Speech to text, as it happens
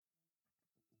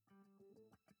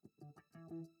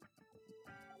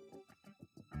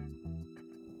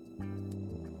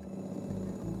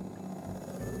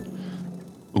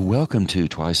Welcome to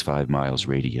Twice 5 Miles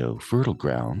Radio, fertile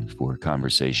ground for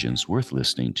conversations worth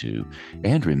listening to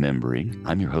and remembering.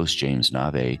 I'm your host, James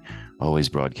Navé, always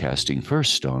broadcasting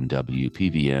first on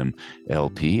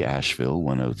WPVM-LP Asheville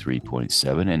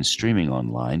 103.7 and streaming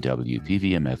online,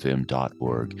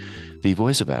 WPVMFM.org. The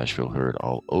voice of Asheville heard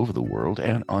all over the world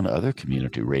and on other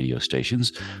community radio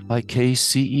stations like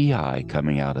KCEI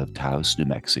coming out of Taos, New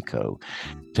Mexico.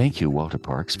 Thank you, Walter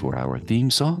Parks, for our theme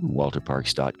song,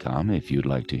 walterparks.com. If you'd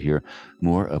like to hear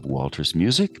more of Walter's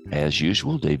music, as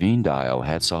usual, Davine Dial,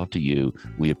 hats off to you.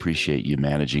 We appreciate you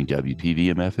managing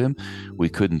WPVM-FM. We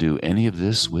couldn't do any of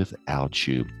this without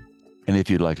you. And if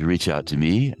you'd like to reach out to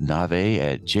me, Navé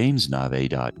at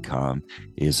jamesnavé.com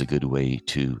is a good way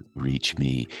to reach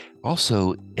me.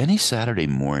 Also, any Saturday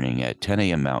morning at 10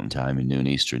 a.m. Mountain Time and noon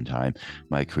Eastern Time,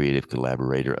 my creative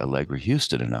collaborator Allegra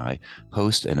Houston and I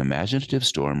host an Imaginative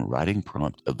Storm Writing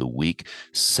Prompt of the Week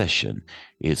session.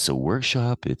 It's a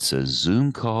workshop, it's a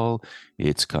Zoom call,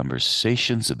 it's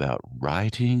conversations about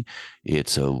writing.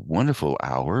 It's a wonderful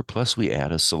hour, plus we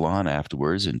add a salon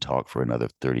afterwards and talk for another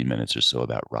 30 minutes or so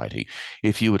about writing.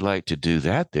 If you would like to do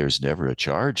that, there's never a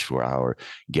charge for our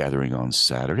gathering on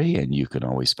Saturday, and you can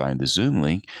always find the Zoom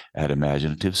link at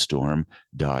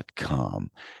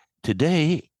imaginativestorm.com.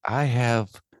 Today, I have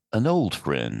an old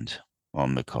friend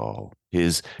on the call.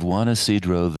 His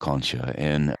JuanIsidro Concha,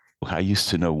 and I used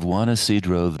to know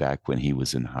JuanIsidro back when he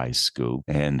was in high school,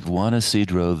 and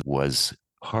JuanIsidro was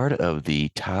part of the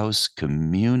Taos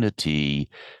community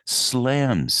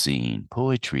slam scene,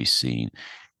 poetry scene.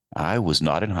 I was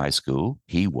not in high school.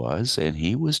 He was, and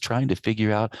he was trying to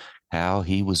figure out how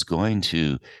he was going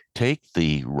to take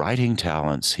the writing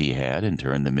talents he had and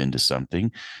turn them into something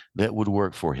that would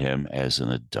work for him as an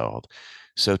adult.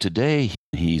 So today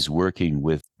he's working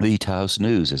with the Taos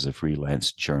News as a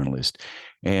freelance journalist,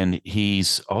 and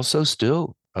he's also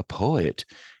still a poet.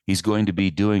 He's going to be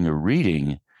doing a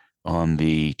reading on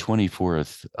the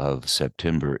 24th of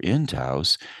September in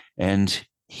Taos, and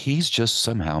he's just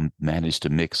somehow managed to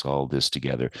mix all this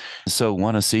together. So,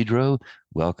 JuanIsidro,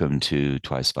 welcome to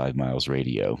Twice 5 Miles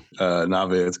Radio.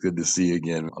 Navé, it's good to see you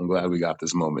again. I'm glad we got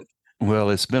this moment. Well,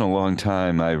 it's been a long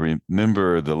time. I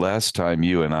remember the last time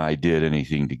you and I did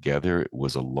anything together, it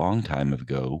was a long time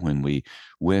ago when we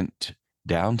went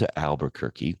down to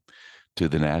Albuquerque to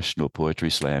the National Poetry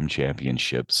Slam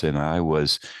Championships, and I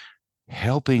was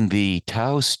helping the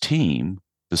Taos team,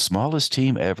 the smallest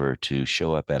team ever to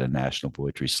show up at a National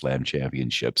Poetry Slam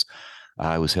Championships.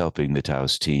 I was helping the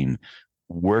Taos team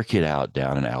work it out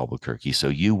down in Albuquerque. So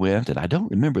you went, and I don't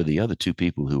remember the other two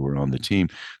people who were on the team,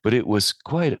 but it was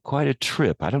quite a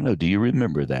trip. I don't know. Do you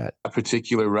remember that? A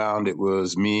particular round, it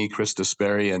was me, Krista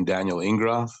Sperry, and Daniel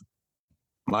Ingroff.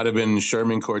 Might have been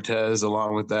Sherman Cortez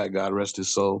along with that, God rest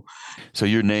his soul. So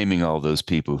you're naming all those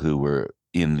people who were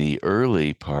in the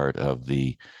early part of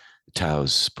the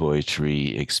Taos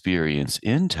poetry experience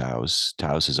in Taos.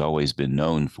 Taos has always been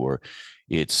known for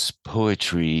its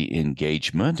poetry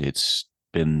engagement. It's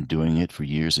been doing it for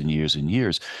years and years and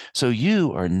years. So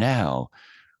you are now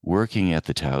working at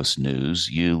the Taos News.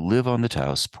 You live on the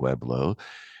Taos Pueblo.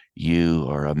 You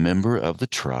are a member of the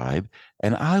tribe.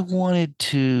 And I wanted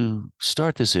to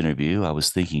start this interview. I was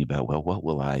thinking about, well, what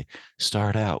will I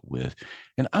start out with?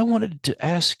 And I wanted to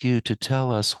ask you to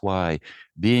tell us why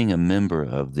being a member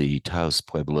of the Taos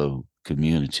Pueblo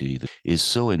community is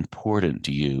so important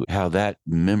to you, how that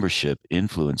membership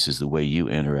influences the way you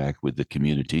interact with the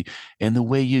community and the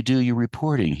way you do your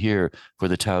reporting here for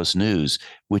the Taos News,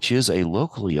 which is a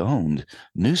locally owned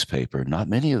newspaper. Not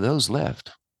many of those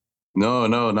left. No,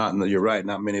 you're right.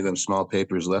 Not many of them small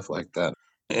papers left like that.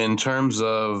 In terms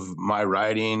of my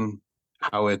writing,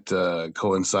 how it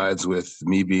coincides with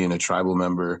me being a tribal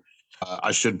member,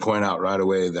 I should point out right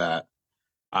away that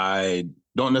I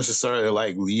don't necessarily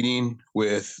like leading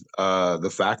with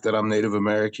the fact that I'm Native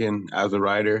American as a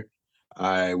writer.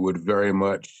 I would very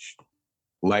much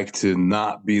like to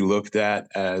not be looked at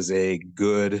as a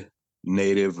good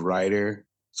Native writer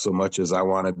so much as I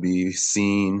want to be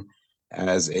seen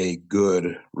as a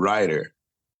good writer.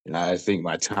 And I think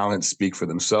my talents speak for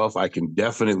themselves. I can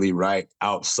definitely write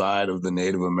outside of the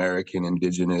Native American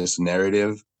indigenous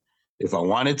narrative if I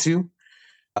wanted to.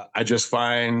 I just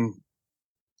find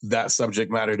that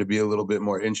subject matter to be a little bit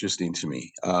more interesting to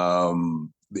me.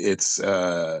 It's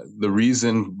the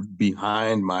reason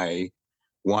behind my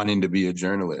wanting to be a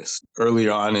journalist. Early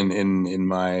on in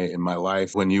my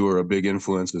life, when you were a big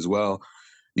influence as well,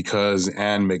 because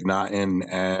Ann McNaughton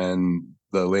and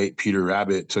the late Peter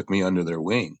Rabbit took me under their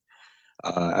wing.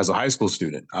 as a high school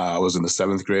student. I was in the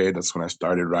 7th grade. That's when I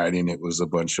started writing. It was a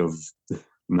bunch of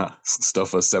not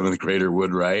stuff a 7th grader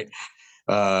would write,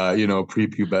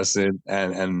 prepubescent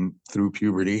and through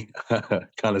puberty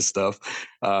kind of stuff,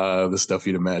 the stuff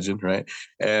you'd imagine, right?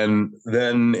 And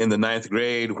then in the 9th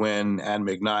grade, when Ann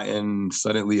McNaughton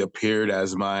suddenly appeared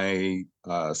as my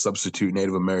substitute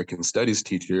Native American studies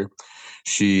teacher,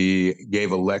 she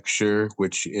gave a lecture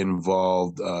which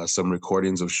involved some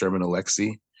recordings of Sherman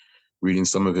Alexie, reading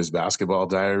some of his basketball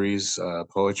diaries,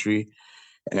 poetry.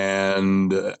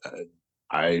 And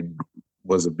I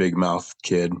was a big mouth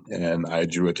kid and I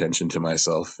drew attention to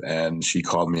myself, and she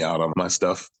called me out on my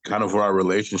stuff. Kind of where our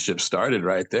relationship started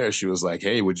right there. She was like,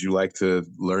 "Hey, would you like to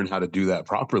learn how to do that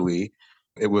properly?"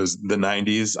 It was the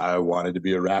 90s. I wanted to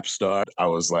be a rap star. I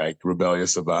was like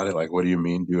rebellious about it. Like, what do you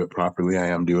mean do it properly? I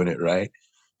am doing it right.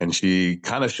 And she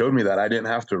kind of showed me that I didn't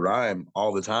have to rhyme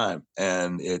all the time.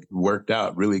 And it worked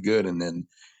out really good. And then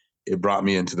it brought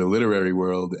me into the literary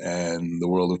world and the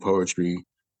world of poetry.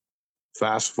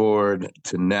 Fast forward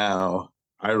to now,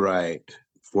 I write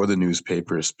for the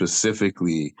newspaper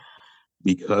specifically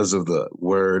because of the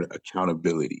word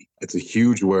accountability. It's a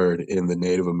huge word in the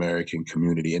Native American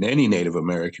community, in any Native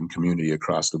American community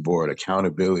across the board.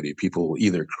 Accountability. People will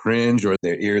either cringe or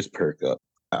their ears perk up.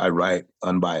 I write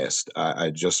unbiased.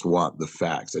 I just want the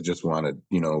facts. I just want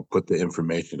to, put the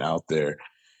information out there.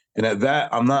 And at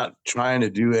that, I'm not trying to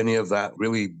do any of that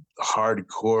really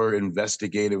hardcore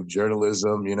investigative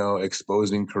journalism,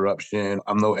 exposing corruption.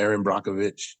 I'm no Aaron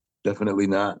Brockovich, definitely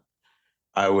not.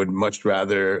 I would much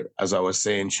rather, as I was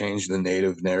saying, change the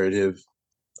Native narrative.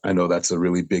 I know that's a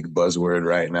really big buzzword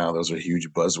right now. Those are huge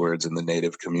buzzwords in the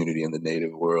Native community, in the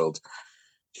Native world.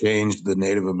 Change the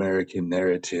Native American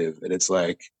narrative. And it's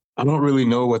like, I don't really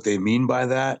know what they mean by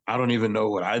that. I don't even know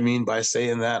what I mean by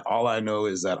saying that. All I know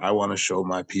is that I want to show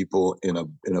my people in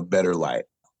a better light.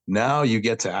 Now you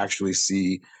get to actually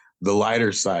see the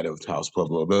lighter side of Taos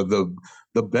Pueblo,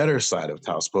 the better side of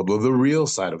Taos Pueblo, the real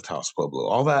side of Taos Pueblo.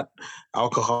 All that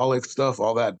alcoholic stuff,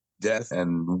 all that death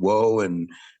and woe and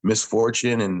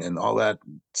misfortune and all that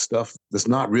stuff. That's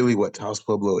not really what Taos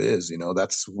Pueblo is.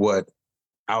 That's what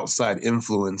outside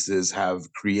influences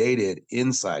have created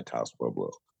inside Taos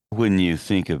Pueblo. When you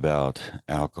think about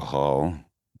alcohol,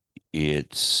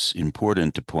 it's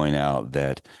important to point out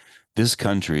that this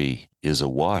country is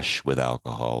awash with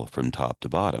alcohol from top to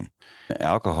bottom.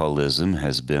 Alcoholism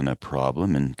has been a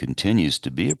problem and continues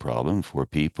to be a problem for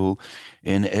people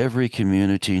in every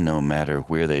community, no matter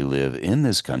where they live in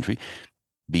this country,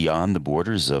 beyond the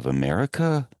borders of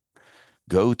America.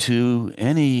 Go to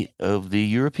any of the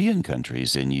European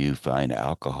countries and you find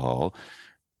alcohol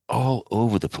all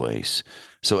over the place.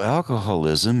 So,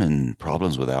 alcoholism and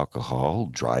problems with alcohol,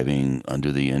 driving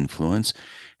under the influence,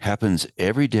 happens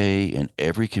every day in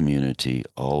every community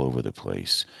all over the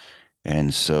place.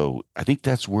 And so, I think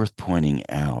that's worth pointing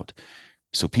out.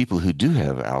 So, people who do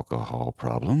have alcohol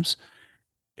problems,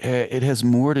 it has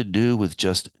more to do with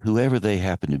just whoever they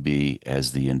happen to be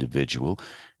as the individual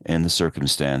and the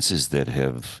circumstances that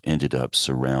have ended up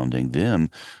surrounding them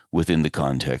within the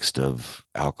context of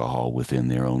alcohol within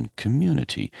their own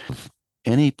community.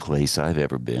 Any place I've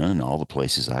ever been, and all the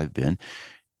places I've been,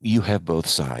 you have both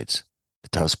sides. The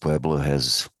Taos Pueblo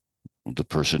has the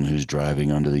person who's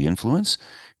driving under the influence.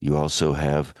 You also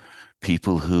have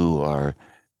people who are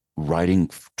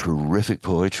writing terrific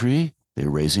poetry. They're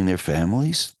raising their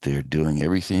families. They're doing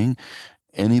everything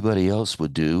anybody else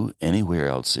would do anywhere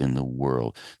else in the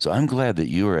world. So I'm glad that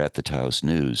you are at the Taos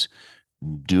News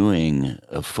doing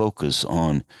a focus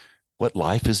on what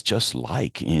life is just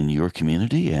like in your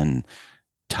community and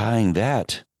tying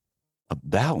that a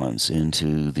balance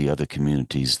into the other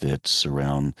communities that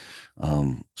surround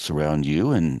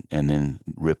you and then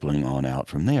rippling on out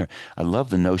from there. I love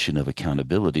the notion of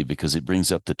accountability because it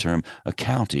brings up the term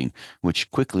accounting, which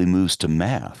quickly moves to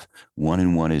math. 1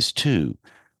 and 1 is 2.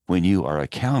 When you are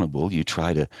accountable, you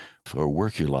try to or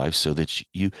work your life so that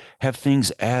you have things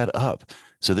add up,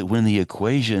 so that when the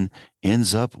equation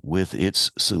ends up with its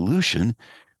solution,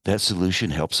 that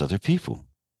solution helps other people.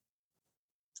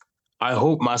 I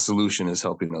hope my solution is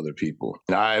helping other people.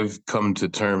 I've come to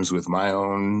terms with my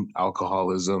own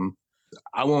alcoholism.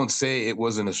 I won't say it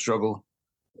wasn't a struggle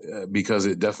because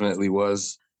it definitely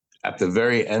was. At the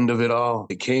very end of it all,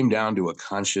 it came down to a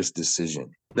conscious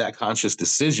decision. That conscious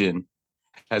decision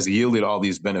has yielded all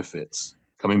these benefits.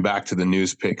 Coming back to the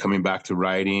news pit, coming back to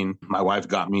writing. My wife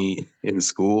got me in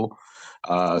school.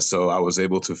 So I was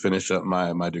able to finish up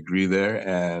my degree there.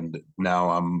 And now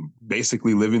I'm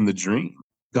basically living the dream.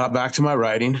 Got back to my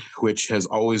writing, which has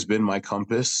always been my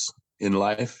compass. in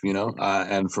life,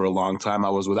 and for a long time I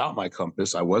was without my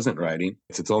compass. I wasn't writing.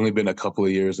 It's only been a couple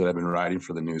of years that I've been writing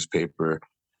for the newspaper.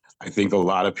 I think a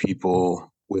lot of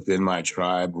people within my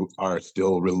tribe are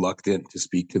still reluctant to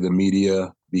speak to the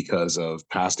media because of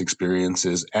past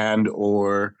experiences and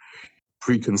or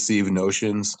preconceived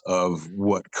notions of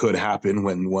what could happen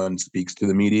when one speaks to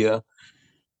the media.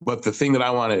 But the thing that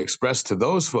I want to express to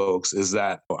those folks is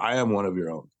that I am one of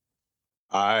your own.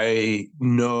 I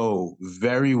know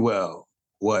very well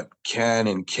what can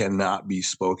and cannot be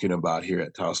spoken about here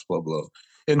at Taos Pueblo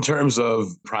in terms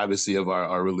of privacy of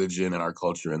our religion and our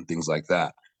culture and things like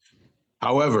that.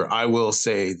 However, I will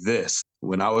say this.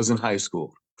 When I was in high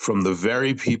school, from the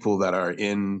very people that are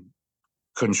in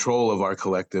control of our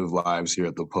collective lives here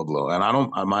at the Pueblo,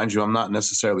 and mind you, I'm not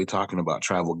necessarily talking about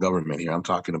tribal government here. I'm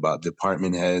talking about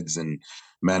department heads and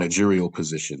managerial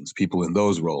positions, people in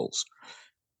those roles.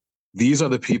 These are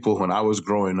the people when I was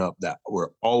growing up that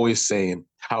were always saying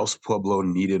Taos Pueblo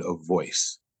needed a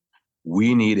voice.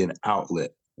 We need an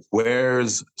outlet.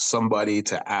 Where's somebody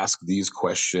to ask these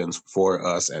questions for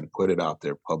us and put it out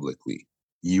there publicly?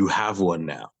 You have one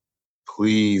now.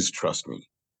 Please trust me.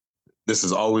 This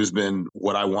has always been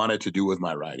what I wanted to do with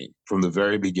my writing from the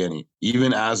very beginning,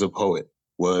 even as a poet,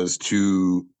 was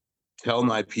to tell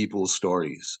my people's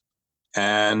stories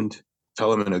and tell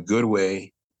them in a good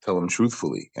way, tell them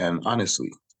truthfully and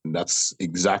honestly. And that's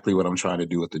exactly what I'm trying to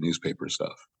do with the newspaper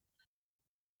stuff.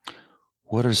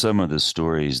 What are some of the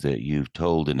stories that you've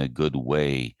told in a good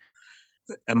way?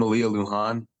 Emilia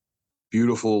Lujan,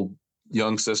 beautiful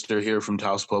young sister here from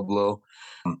Taos Pueblo,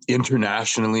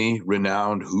 internationally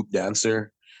renowned hoop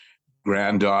dancer,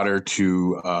 granddaughter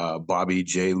to Bobby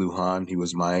J. Lujan. He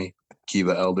was my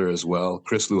Kiva elder as well.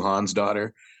 Chris Lujan's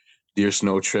daughter, Deer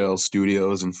Snow Trail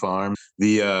Studios and Farm.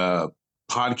 The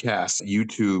podcast,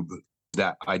 YouTube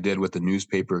that I did with the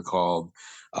newspaper called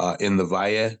In the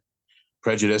Valle,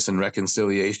 Prejudice and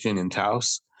Reconciliation in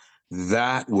Taos.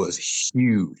 That was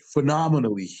huge,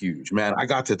 phenomenally huge, man. I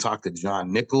got to talk to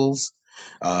John Nichols,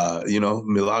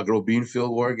 Milagro Beanfield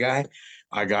War guy.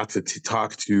 I got to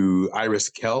talk to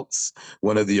Iris Keltz,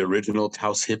 one of the original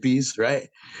Taos hippies, right?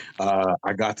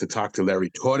 I got to talk to Larry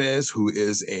Torres, who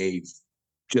is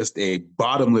just a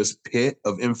bottomless pit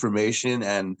of information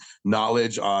and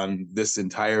knowledge on this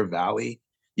entire valley.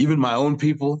 Even my own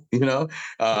people,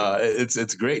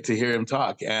 it's great to hear him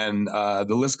talk. And the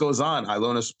list goes on.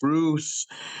 Ilona Spruce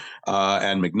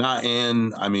and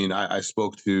McNaughton. I mean, I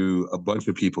spoke to a bunch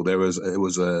of people. It was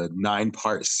a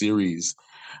 9-part series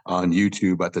on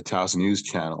YouTube at the Taos News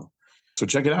Channel. So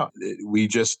check it out. We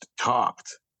just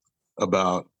talked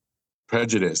about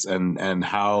prejudice and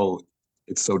how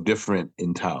it's so different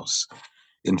in Taos.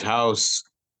 In Taos,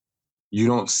 you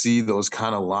don't see those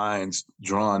kind of lines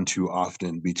drawn too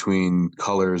often between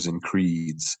colors and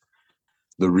creeds.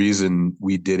 The reason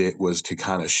we did it was to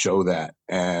kind of show that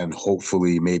and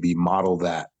hopefully maybe model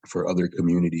that for other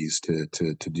communities to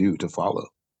follow.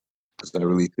 Because I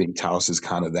really think Taos is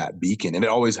kind of that beacon, and it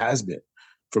always has been.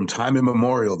 From time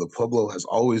immemorial, the Pueblo has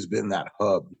always been that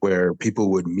hub where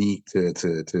people would meet to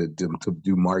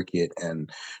do market and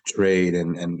trade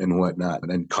and whatnot,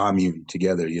 and commune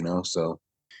together, so.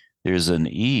 There's an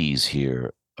ease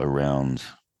here around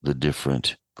the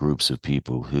different groups of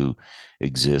people who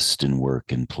exist and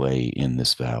work and play in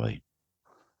this valley.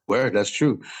 Where that's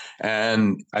true.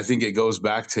 And I think it goes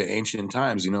back to ancient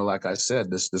times. Like I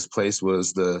said, this place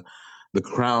was the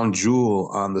crown jewel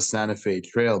on the Santa Fe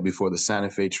Trail before the Santa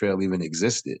Fe Trail even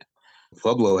existed.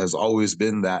 Pueblo has always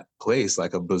been that place,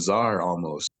 like a bazaar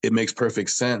almost. It makes perfect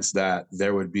sense that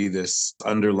there would be this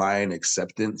underlying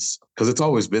acceptance because it's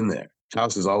always been there.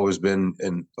 Taos has always been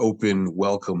an open,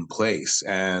 welcome place.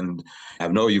 And I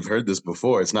know you've heard this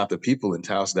before. It's not the people in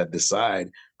Taos that decide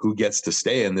who gets to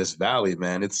stay in this valley,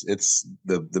 man. It's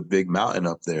the big mountain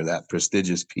up there, that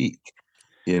prestigious peak.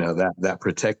 That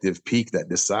protective peak that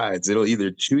decides. It'll either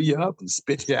chew you up and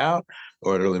spit you out,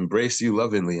 or it'll embrace you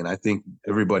lovingly. And I think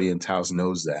everybody in Taos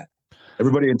knows that.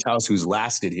 Everybody in Taos who's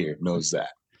lasted here knows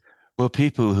that. Well,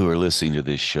 people who are listening to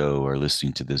this show are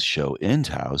listening to this show in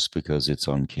Taos because it's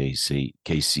on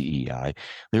KCEI.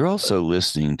 They're also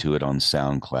listening to it on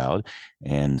SoundCloud,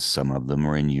 and some of them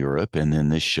are in Europe. And then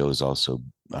this show is also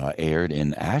aired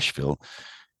in Asheville.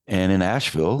 And in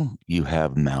Asheville, you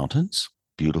have mountains,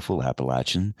 beautiful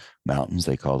Appalachian mountains.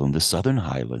 They call them the Southern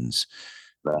Highlands,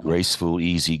 graceful,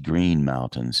 easy green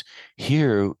mountains.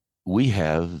 Here we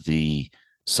have the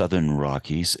Southern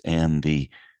Rockies and the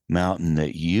mountain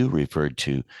that you referred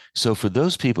to. So for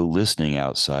those people listening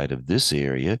outside of this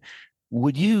area,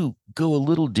 would you go a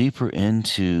little deeper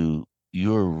into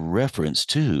your reference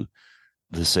to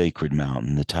the sacred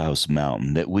mountain, the Taos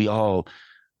Mountain, that we all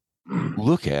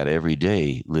look at every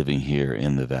day living here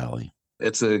in the valley?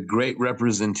 It's a great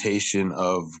representation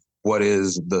of what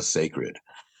is the sacred.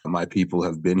 My people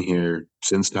have been here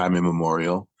since time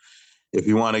immemorial. If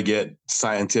you want to get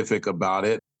scientific about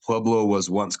it, Pueblo was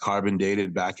once carbon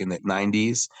dated back in the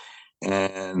 90s.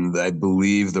 And I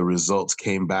believe the results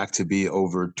came back to be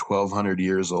over 1,200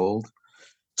 years old.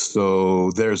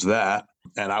 So there's that.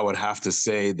 And I would have to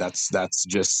say that's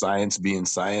just science being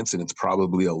science, and it's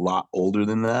probably a lot older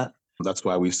than that. That's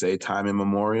why we say time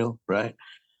immemorial, right?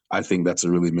 I think that's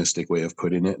a really mystic way of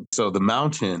putting it. So the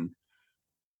mountain,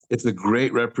 it's a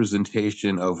great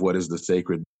representation of what is the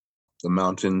sacred. The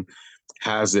mountain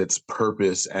has its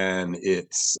purpose and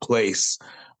its place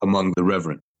among the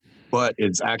reverent, but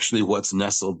it's actually what's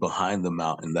nestled behind the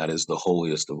mountain that is the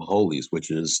holiest of holies,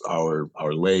 which is our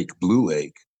lake, Blue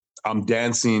Lake. I'm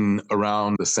dancing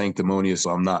around the sanctimonious, so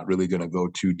I'm not really going to go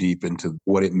too deep into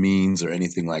what it means or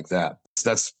anything like that.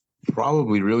 That's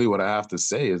probably really what I have to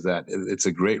say, is that it's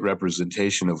a great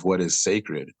representation of what is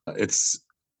sacred. It's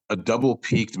a double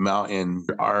peaked mountain.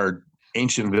 Our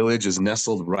ancient village is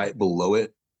nestled right below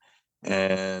it,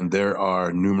 and there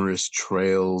are numerous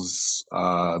trails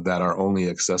that are only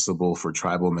accessible for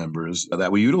tribal members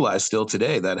that we utilize still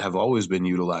today, that have always been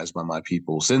utilized by my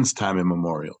people since time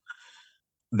immemorial.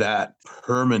 That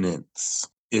permanence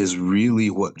is really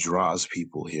what draws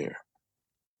people here.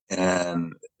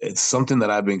 And it's something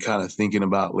that I've been kind of thinking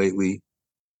about lately,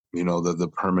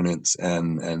 the permanence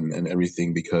and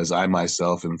everything, because I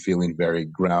myself am feeling very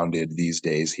grounded these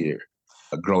days here.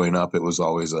 Growing up, it was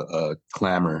always a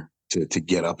clamor to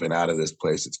get up and out of this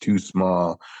place. It's too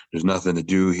small. There's nothing to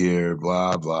do here,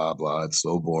 blah, blah, blah. It's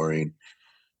so boring.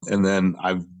 And then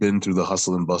I've been through the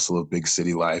hustle and bustle of big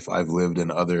city life. I've lived in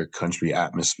other country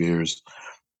atmospheres.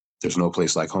 There's no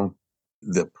place like home.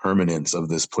 The permanence of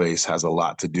this place has a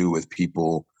lot to do with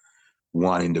people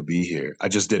wanting to be here. I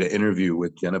just did an interview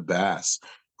with Jenna Bass,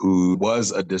 who was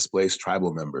a displaced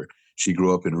tribal member. She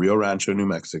grew up in Rio Rancho, New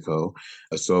Mexico,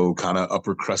 so kind of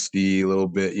upper crusty a little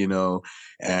bit,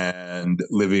 and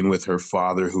living with her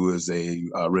father, who is a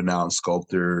renowned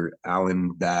sculptor,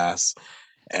 Alan Bass,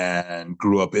 and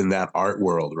grew up in that art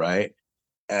world, right?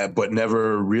 But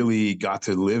never really got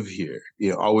to live here.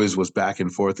 Always was back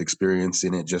and forth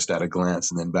experiencing it just at a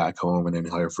glance, and then back home, and then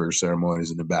her first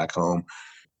ceremonies, and then back home.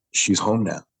 She's home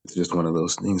now. It's just one of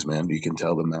those things, man. You can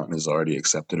tell the mountain has already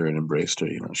accepted her and embraced her.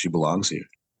 She belongs here.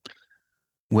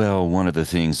 Well, one of the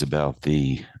things about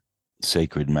the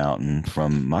sacred mountain,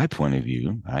 from my point of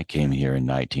view, I came here in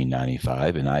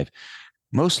 1995, and I've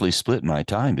mostly split my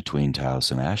time between Taos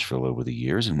and Asheville over the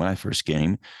years. And when I first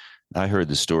came, I heard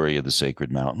the story of the sacred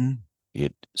mountain.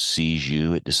 It sees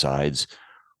you, it decides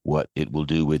what it will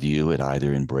do with you. It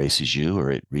either embraces you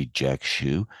or it rejects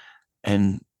you.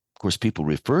 And of course, people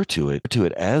refer to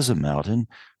it as a mountain,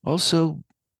 also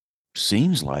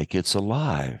seems like it's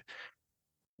alive.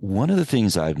 One of the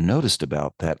things I've noticed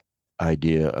about that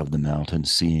idea of the mountain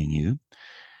seeing you,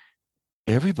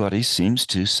 everybody seems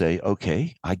to say,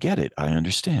 okay, I get it. I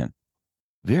understand.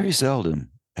 Very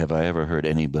seldom have I ever heard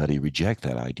anybody reject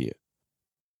that idea.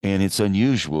 And it's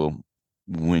unusual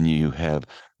when you have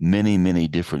many, many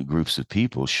different groups of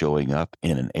people showing up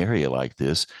in an area like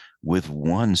this with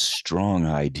one strong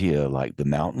idea, like the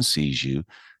mountain sees you,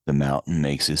 the mountain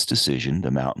makes its decision,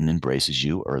 the mountain embraces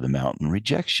you, or the mountain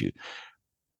rejects you.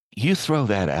 You throw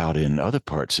that out in other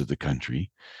parts of the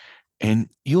country, and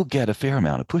you'll get a fair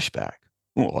amount of pushback.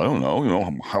 Well, I don't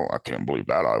know, how I can't believe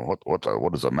that.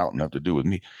 What does a mountain have to do with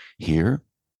me? Here,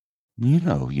 you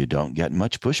don't get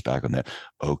much pushback on that.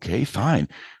 Okay, fine.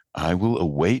 I will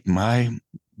await my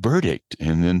verdict.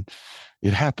 And then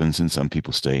it happens, and some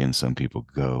people stay and some people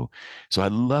go. So I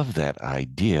love that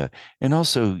idea. And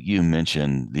also, you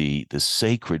mentioned the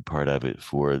sacred part of it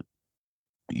for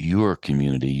your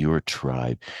community, your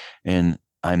tribe. And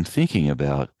I'm thinking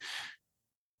about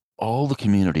all the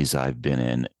communities I've been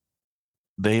in.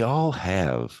 They all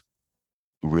have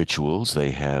rituals,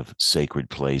 they have sacred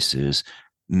places,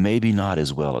 maybe not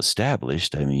as well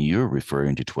established. I mean, you're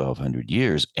referring to 1,200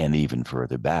 years and even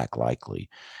further back, likely.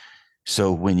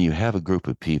 So when you have a group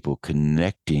of people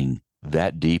connecting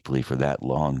that deeply for that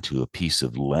long to a piece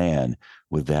of land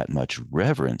with that much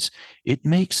reverence, it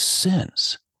makes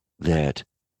sense that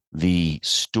the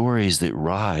stories that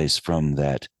rise from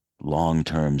that long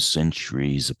term,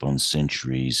 centuries upon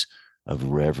centuries of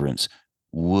reverence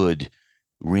would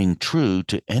ring true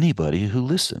to anybody who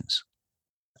listens.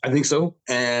 I think so.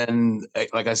 And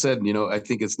like I said, I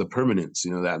think it's the permanence,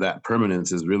 that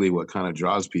permanence is really what kind of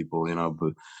draws people,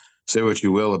 but say what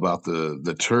you will about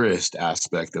the tourist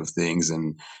aspect of things.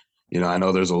 And I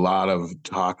know there's a lot of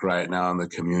talk right now in the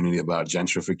community about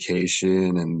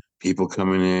gentrification and people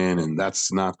coming in, and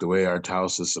that's not the way our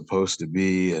Taos is supposed to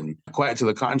be. And quite to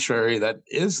the contrary, that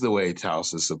is the way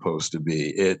Taos is supposed to be.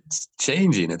 It's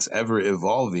changing, it's ever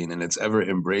evolving, and it's ever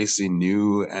embracing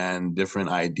new and different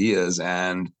ideas.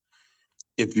 And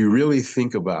if you really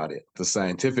think about it, the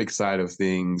scientific side of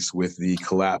things with the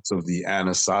collapse of the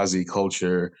Anasazi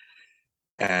culture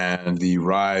and the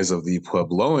rise of the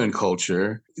Puebloan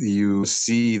culture, you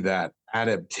see that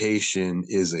adaptation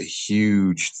is a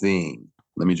huge thing.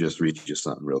 Let me just read you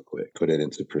something real quick, put it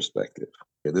into perspective.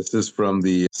 This is from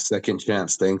the Second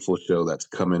Chance Thankful show that's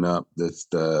coming up this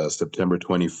September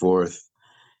 24th,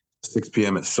 6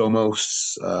 p.m. at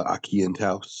Somos, Aki in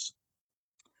Taos.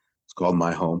 It's called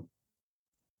My Home.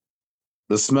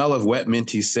 The smell of wet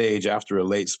minty sage after a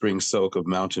late spring soak of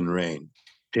mountain rain.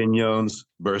 Pinyons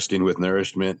bursting with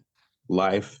nourishment,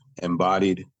 life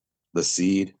embodied, the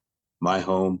seed, my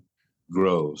home,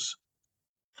 grows.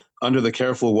 Under the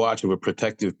careful watch of a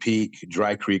protective peak,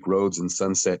 dry creek roads and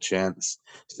sunset chants,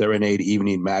 serenade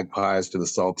evening magpies to the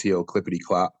saltillo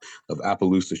clippity-clop of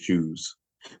Appaloosa shoes.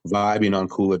 Vibing on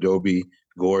cool adobe,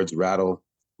 gourds rattle,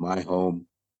 my home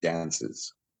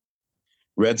dances.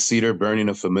 Red cedar burning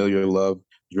a familiar love,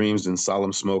 dreams in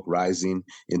solemn smoke rising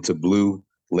into blue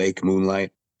lake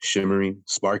moonlight, shimmering,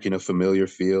 sparking a familiar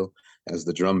feel as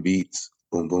the drum beats,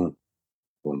 boom, boom,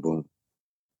 boom, boom.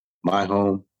 My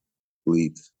home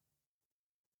bleeds.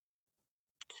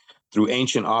 Through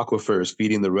ancient aquifers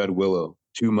feeding the red willow,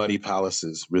 two muddy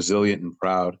palaces, resilient and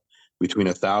proud, between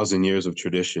 1,000 years of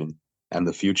tradition and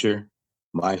the future,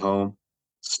 my home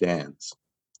stands.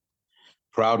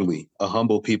 Proudly, a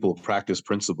humble people practice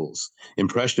principles,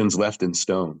 impressions left in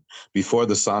stone, before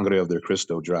the sangre of their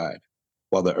Cristo dried,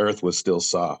 while the earth was still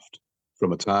soft.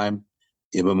 From a time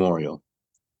immemorial,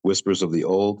 whispers of the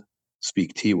old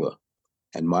speak Tiwa,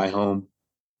 and my home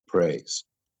prays.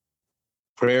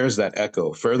 Prayers that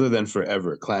echo further than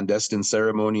forever, clandestine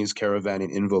ceremonies,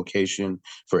 caravanning invocation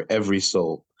for every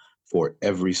soul, for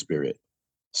every spirit.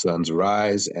 Suns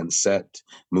rise and set,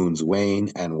 moons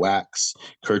wane and wax,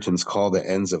 curtains call the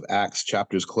ends of acts,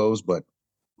 chapters close, but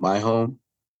my home,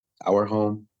 our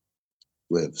home,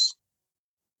 lives.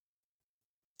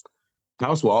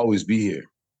 Taos will always be here,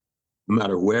 no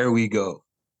matter where we go.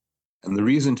 And the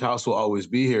reason Taos will always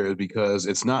be here is because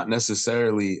it's not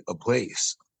necessarily a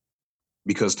place,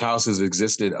 because Taos has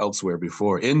existed elsewhere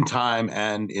before, in time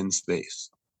and in space.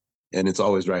 And it's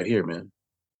always right here, man.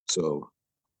 So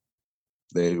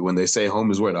when they say home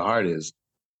is where the heart is,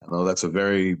 I know that's a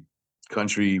very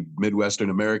country Midwestern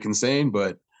American saying,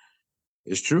 but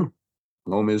it's true.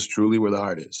 Home is truly where the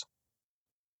heart is.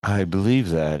 I believe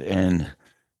that. And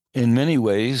in many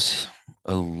ways,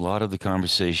 a lot of the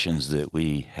conversations that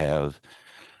we have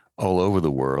all over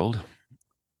the world,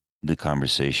 the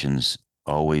conversations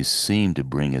always seem to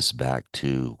bring us back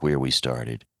to where we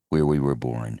started, where we were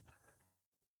born.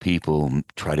 People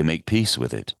try to make peace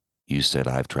with it. You said,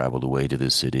 I've traveled away to the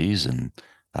cities and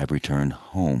I've returned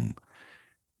home.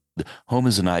 Home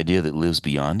is an idea that lives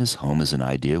beyond us. Home is an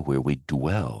idea where we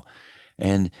dwell.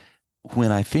 And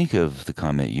when I think of the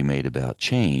comment you made about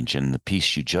change and the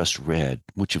piece you just read,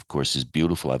 which of course is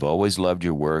beautiful, I've always loved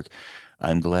your work.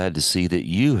 I'm glad to see that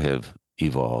you have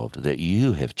evolved, that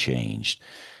you have changed,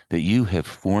 that you have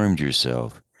formed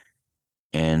yourself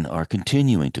and are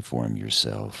continuing to form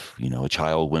yourself. You know, a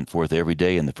child went forth every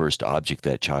day, and the first object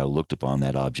that child looked upon,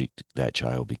 that object that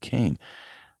child became.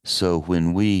 So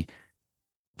when we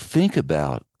think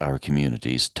about our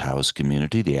communities, Taos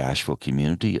community, the Asheville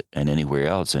community, and anywhere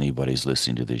else anybody's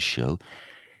listening to this show,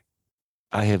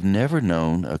 I have never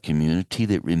known a community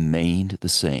that remained the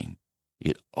same.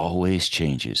 It always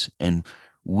changes. And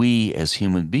we as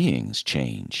human beings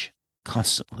change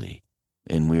constantly.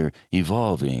 And we're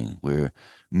evolving, we're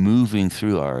moving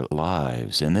through our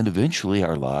lives. And then eventually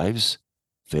our lives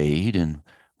fade and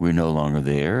we're no longer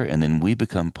there. And then we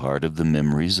become part of the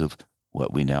memories of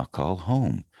what we now call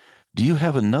home. Do you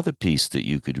have another piece that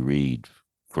you could read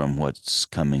from what's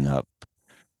coming up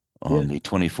Yeah. on the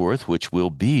 24th, which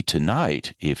will be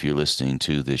tonight if you're listening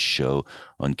to this show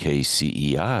on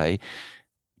KCEI,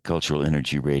 Cultural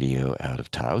Energy Radio out of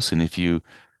Taos? And if you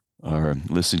are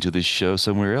listening to this show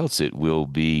somewhere else, it will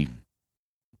be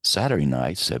Saturday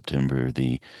night, September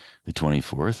the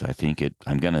 24th. I think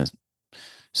I'm going to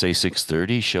say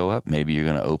 6:30, show up. Maybe you're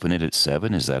going to open it at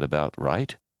 7. Is that about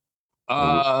right?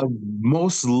 Or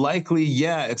Most likely,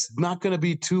 yeah. It's not going to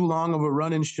be too long of a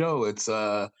running show. It's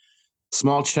a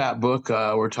small chat book.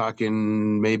 We're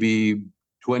talking maybe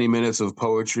 20 minutes of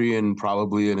poetry and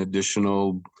probably an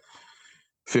additional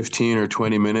 15 or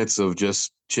 20 minutes of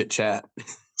just chit chat.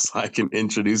 so I can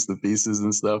introduce the pieces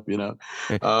and stuff,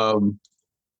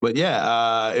 But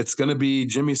yeah, it's going to be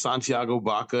Jimmy Santiago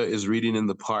Baca is reading in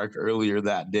the park earlier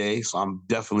that day. So I'm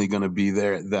definitely going to be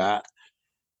there at that.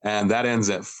 And that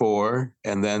ends at 4.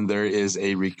 And then there is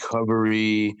a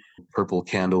recovery purple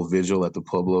candle vigil at the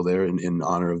Pueblo there in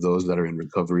honor of those that are in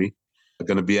recovery.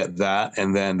 Going to be at that.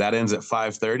 And then that ends at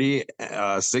 5:30,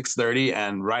 6:30.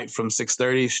 And right from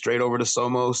 6:30 straight over to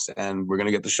Somos. And we're going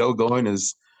to get the show going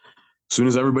as soon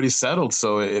as everybody's settled.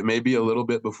 So it may be a little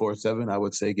bit before 7. I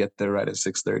would say get there right at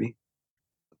 6:30.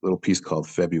 Little piece called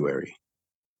February.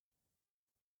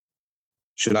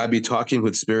 Should I be talking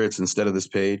with spirits instead of this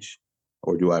page,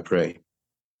 or do I pray?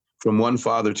 From one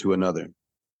father to another,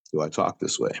 do I talk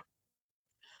this way?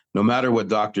 No matter what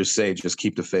doctors say, just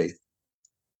keep the faith.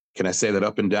 Can I say that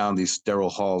up and down these sterile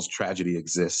halls, tragedy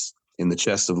exists in the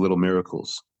chests of little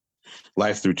miracles?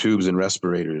 Life through tubes and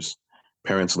respirators.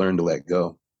 Parents learn to let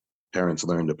go. Parents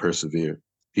learn to persevere.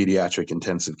 Pediatric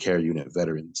intensive care unit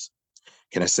veterans.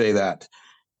 Can I say that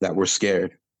we're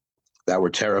scared, that we're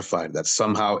terrified, that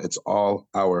somehow it's all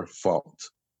our fault?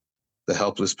 The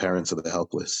helpless parents of the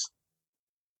helpless.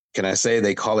 Can I say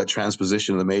they call it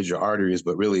transposition of the major arteries,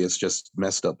 but really it's just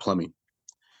messed up plumbing?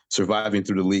 Surviving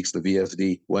through the leaks, the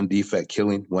VSD, one defect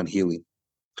killing, one healing.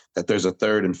 That there's a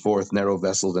third and fourth narrow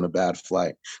vessels in a bad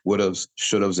flight. Would'ves,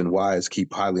 should'ves, and whys keep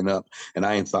piling up, and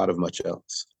I ain't thought of much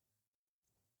else.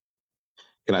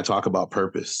 Can I talk about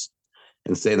purpose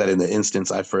and say that in the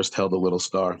instance I first held a little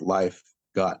star, life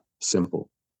got simple?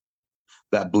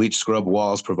 That bleach scrub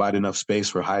walls provide enough space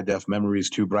for high-def memories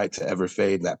too bright to ever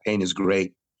fade. That pain is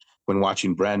great. When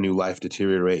watching brand new life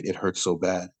deteriorate, it hurts so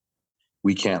bad.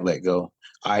 We can't let go.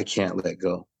 I can't let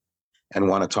go. And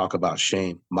want to talk about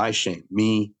shame, my shame,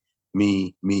 me,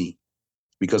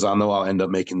 because I know I'll end up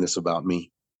making this about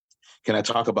me. Can I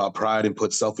talk about pride and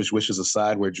put selfish wishes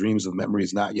aside where dreams of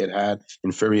memories not yet had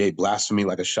infuriate blasphemy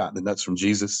like a shot in the nuts from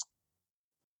Jesus?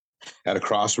 At a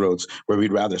crossroads where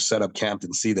we'd rather set up camp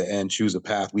than see the end, choose a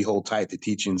path, we hold tight to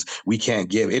teachings we can't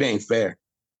give. It ain't fair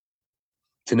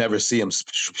to never see them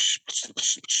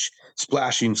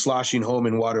splashing, sloshing home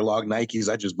in waterlogged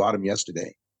Nikes. I just bought them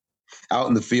yesterday. Out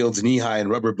in the fields, knee-high in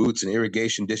rubber boots and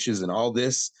irrigation dishes, and all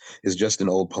this is just an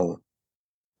old poem.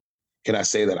 Can I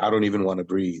say that I don't even want to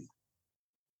breathe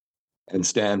and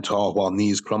stand tall while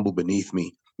knees crumble beneath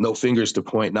me? No fingers to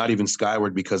point, not even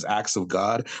skyward, because acts of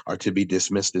God are to be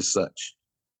dismissed as such.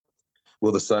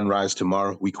 Will the sun rise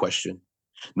tomorrow? We question.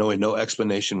 Knowing no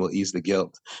explanation will ease the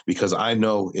guilt, because I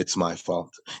know it's my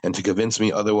fault, and to convince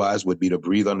me otherwise would be to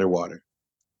breathe underwater.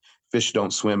 Fish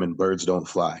don't swim and birds don't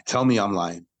fly. Tell me I'm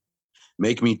lying.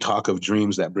 Make me talk of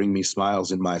dreams that bring me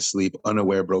smiles in my sleep.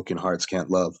 Unaware broken hearts can't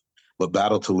love, but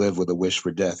battle to live with a wish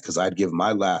for death, because I'd give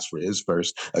my last for his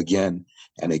first again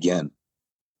and again.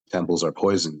 Temples are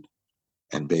poisoned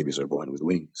and babies are born with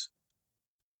wings.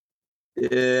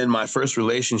 In my first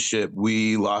relationship,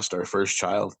 we lost our first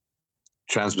child.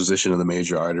 Transposition of the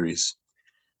major arteries.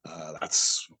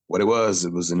 That's what it was.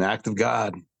 It was an act of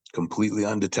God, completely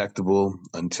undetectable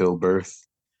until birth.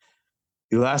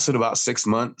 He lasted about 6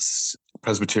 months.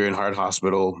 Presbyterian Heart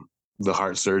Hospital, the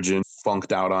heart surgeon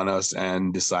funked out on us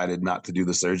and decided not to do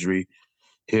the surgery.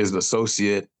 His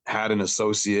associate had an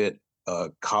associate, a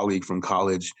colleague from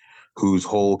college, whose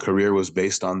whole career was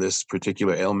based on this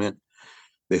particular ailment.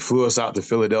 They flew us out to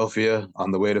Philadelphia.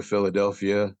 On the way to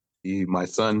Philadelphia, my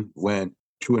son went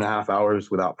 2.5 hours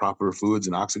without proper fluids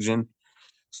and oxygen.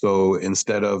 So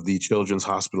instead of the Children's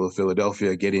Hospital of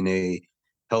Philadelphia getting a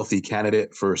healthy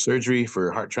candidate for surgery for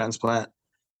heart transplant,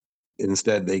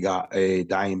 instead they got a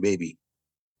dying baby.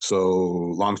 So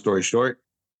long story short,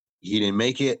 he didn't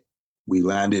make it. We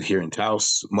landed here in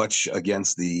Taos, much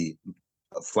against the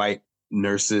flight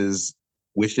nurse's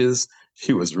wishes.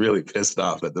 She was really pissed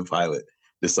off that the pilot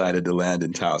decided to land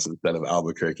in Taos instead of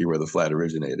Albuquerque, where the flight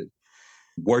originated.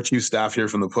 War Chief staff here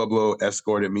from the Pueblo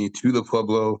escorted me to the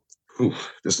Pueblo. Whew,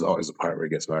 this is always the part where it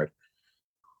gets hard.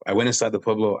 I went inside the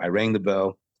Pueblo, I rang the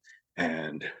bell,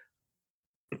 and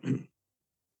I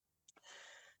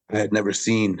had never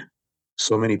seen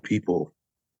so many people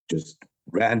just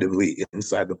randomly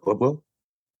inside the Pueblo.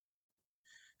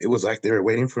 It was like they were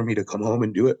waiting for me to come home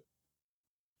and do it.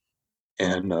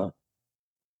 And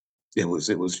it was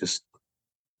just,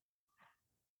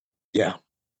 yeah.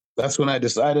 That's when I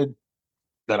decided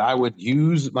that I would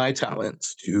use my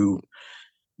talents to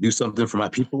do something for my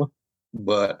people.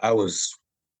 But I was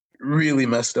really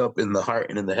messed up in the heart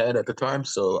and in the head at the time.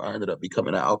 So I ended up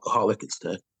becoming an alcoholic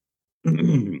instead.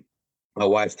 My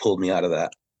wife pulled me out of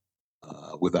that.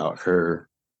 Without her,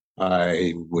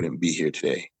 I wouldn't be here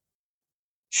today.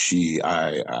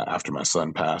 After my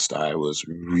son passed, I was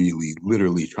really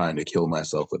literally trying to kill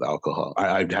myself with alcohol.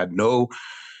 I had no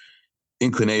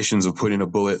inclinations of putting a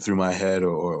bullet through my head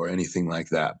or anything like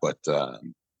that. But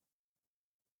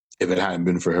if it hadn't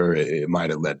been for her, it might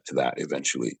have led to that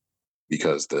eventually,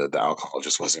 because the alcohol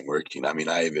just wasn't working. I mean,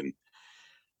 I even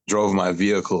drove my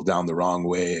vehicle down the wrong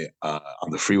way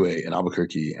on the freeway in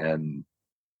Albuquerque, and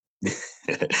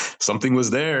something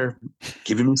was there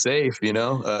keeping me safe,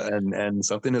 and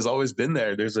something has always been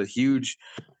there. There's a huge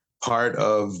part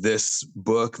of this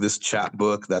book, this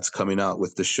chapbook that's coming out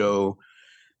with the show,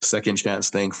 Second Chance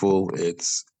Thankful.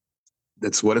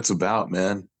 That's what it's about,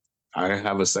 man. I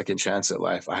have a second chance at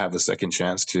life. I have a second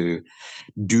chance to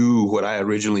do what I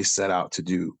originally set out to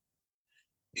do,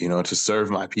 to serve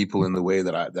my people in the way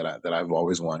that I've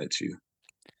always wanted to.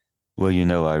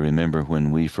 Well, I remember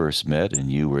when we first met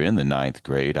and you were in the ninth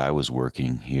grade, I was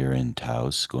working here in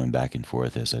Taos, going back and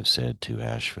forth, as I've said, to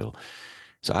Asheville.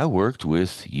 So I worked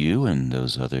with you and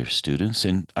those other students,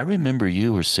 and I remember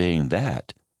you were saying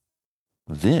that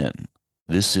then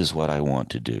this is what I want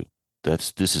to do.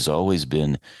 This has always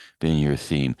been your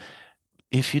theme.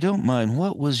 If you don't mind,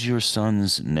 what was your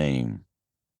son's name?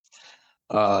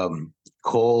 Um,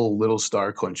 Cole Little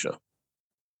Star Concha.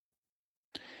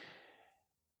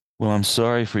 Well, I'm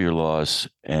sorry for your loss,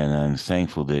 and I'm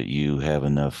thankful that you have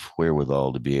enough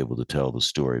wherewithal to be able to tell the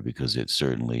story, because it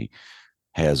certainly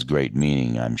has great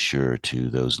meaning, I'm sure,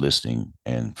 to those listening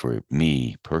and for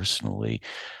me personally.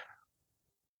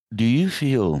 Do you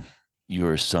feel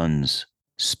your son's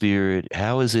spirit?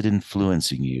 How is it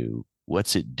influencing you?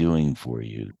 What's it doing for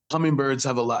you? Hummingbirds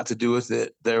have a lot to do with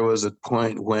it. There was a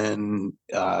point when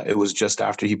it was just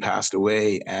after he passed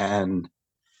away, and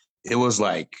it was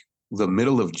like the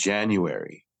middle of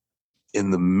January,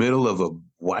 in the middle of a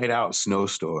whiteout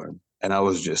snowstorm. And I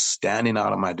was just standing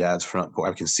out on my dad's front porch.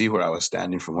 I can see where I was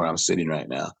standing from where I'm sitting right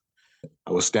now.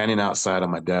 I was standing outside on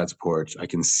my dad's porch. I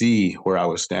can see where I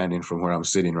was standing from where I'm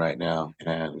sitting right now.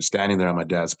 And standing there on my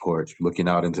dad's porch, looking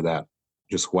out into that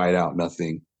just whiteout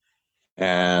nothing.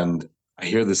 And I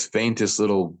hear this faintest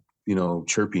little,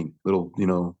 chirping, little,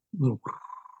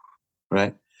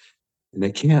 right? And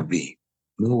it can't be.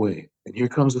 No way. And here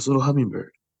comes this little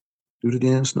hummingbird through the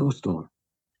damn snowstorm.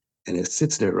 And it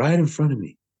sits there right in front of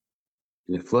me.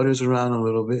 And it flutters around a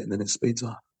little bit, and then it speeds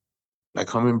off, like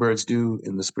hummingbirds do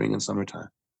in the spring and summertime.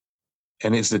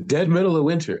 And it's the dead middle of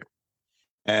winter.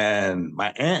 And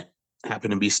my aunt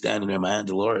happened to be standing there, my Aunt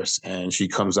Dolores, and she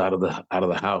comes out of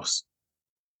the house,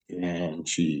 and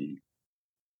she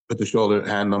put the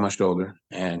hand on my shoulder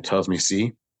and tells me,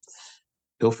 "See,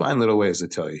 he'll find little ways to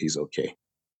tell you he's okay."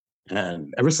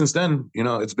 And ever since then,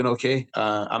 it's been okay.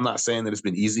 I'm not saying that it's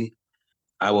been easy.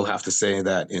 I will have to say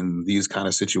that in these kind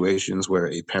of situations where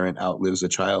a parent outlives a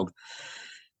child,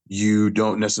 you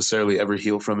don't necessarily ever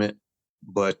heal from it,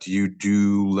 but you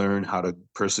do learn how to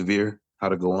persevere, how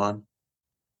to go on.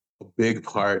 A big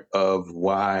part of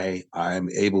why I'm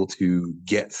able to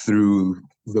get through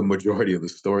the majority of the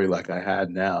story like I had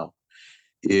now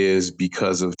is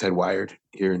because of Ted Wired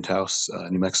here in Taos,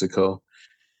 New Mexico.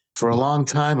 For a long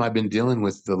time, I've been dealing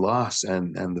with the loss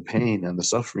and the pain and the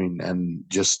suffering, and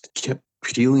just kept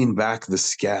peeling back the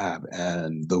scab.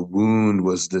 And the wound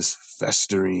was this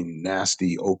festering,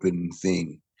 nasty, open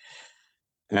thing.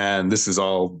 And this is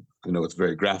all, it's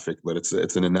very graphic, but it's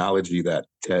an analogy that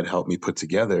Ted helped me put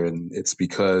together. And it's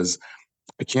because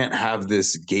I can't have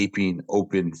this gaping,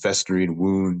 open, festering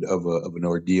wound of an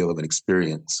ordeal, of an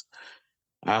experience.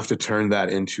 I have to turn that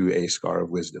into a scar of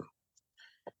wisdom.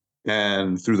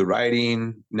 And through the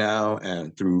writing now,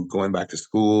 and through going back to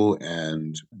school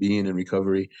and being in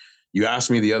recovery, you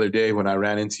asked me the other day when I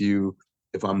ran into you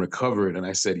if I'm recovered, and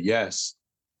I said yes,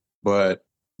 but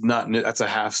that's a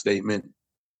half statement.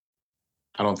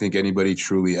 I don't think anybody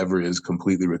truly ever is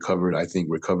completely recovered. I think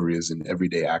recovery is an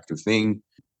everyday active thing.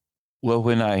 Well,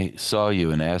 when I saw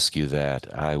you and asked you that,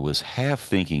 I was half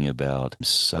thinking about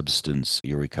substance,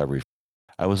 your recovery.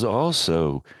 I was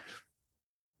also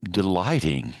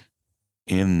delighting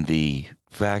in the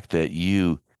fact that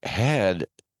you had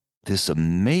this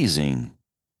amazing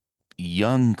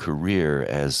young career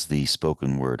as the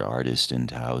spoken word artist in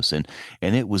Taos, and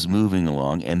it was moving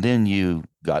along, and then you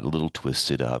got a little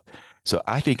twisted up. So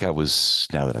I think I was,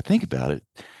 now that I think about it,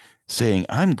 saying,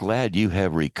 I'm glad you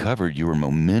have recovered your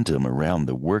momentum around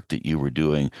the work that you were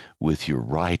doing with your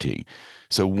writing.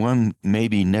 So one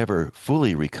maybe never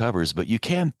fully recovers, but you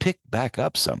can pick back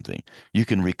up something. You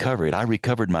can recover it. I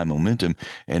recovered my momentum,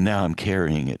 and now I'm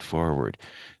carrying it forward.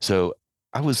 So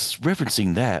I was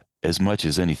referencing that as much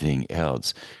as anything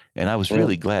else. And I was Yeah.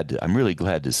 really glad I'm really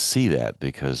glad to see that,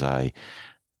 because I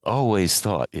always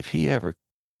thought if he ever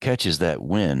catches that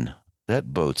wind,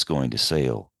 that boat's going to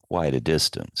sail quite a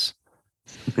distance.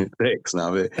 Thanks,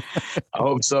 Navé. I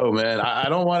hope so, man. I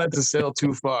don't want it to sail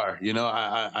too far.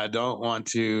 I don't want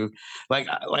to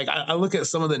I look at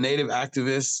some of the native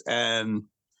activists and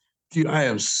dude, I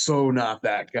am so not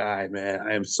that guy, man.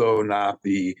 I am so not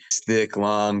the thick,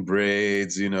 long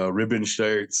braids, ribbon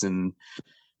shirts, and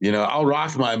I'll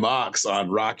rock my mocks on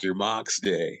Rock Your Mocks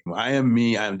Day. I am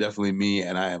me. I am definitely me,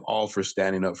 and I am all for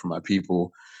standing up for my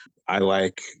people. I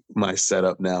like my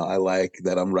setup now. I like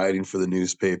that I'm writing for the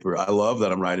newspaper. I love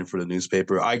that I'm writing for the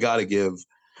newspaper. I got to give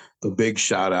a big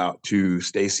shout out to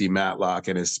Stacy Matlock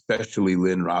and especially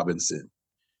Lynn Robinson.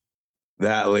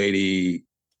 That lady,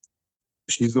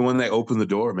 she's the one that opened the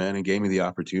door, man, and gave me the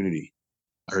opportunity.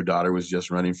 Her daughter was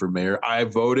just running for mayor. I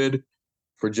voted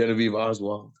for Genevieve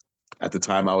Oswald. At the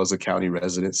time, I was a county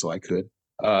resident, so I could.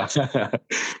 Uh,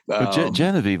 But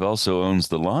Genevieve also owns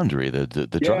the laundry, the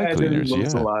dry yeah, Genevieve cleaners.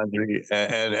 owns the Yeah. laundry,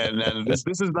 and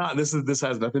this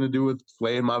has nothing to do with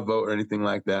swaying my vote or anything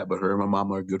like that. But her and my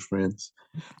mom are good friends.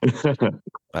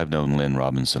 I've known Lynn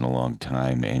Robinson a long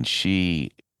time, and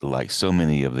she, like so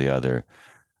many of the other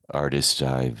artists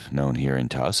I've known here in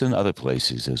Taos and other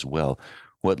places as well,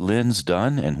 what Lynn's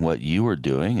done and what you are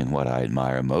doing, and what I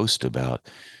admire most about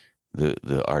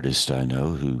the artists I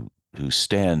know who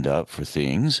stand up for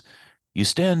things. You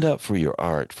stand up for your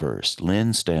art first.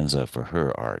 Lynn stands up for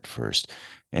her art first.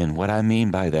 And what I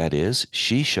mean by that is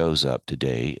she shows up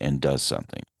today and does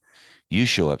something. You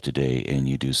show up today and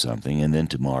you do something, and then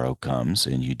tomorrow comes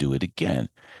and you do it again.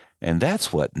 And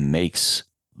that's what makes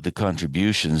the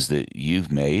contributions that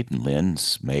you've made, and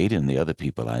Lynn's made, and the other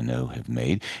people I know have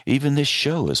made. Even this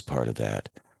show is part of that.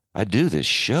 I do this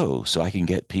show so I can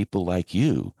get people like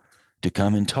you to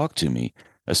come and talk to me,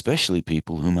 especially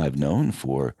people whom I've known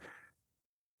for,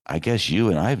 I guess you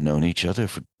and I have known each other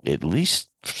for at least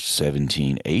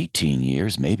 17, 18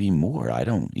 years, maybe more. I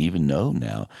don't even know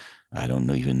now. I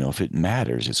don't even know if it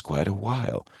matters. It's quite a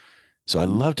while. So I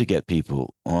love to get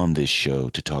people on this show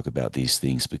to talk about these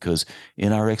things because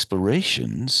in our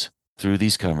explorations through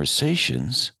these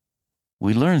conversations,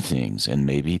 we learn things, and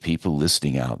maybe people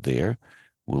listening out there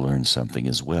will learn something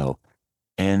as well.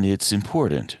 And it's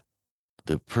important.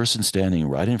 The person standing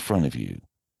right in front of you,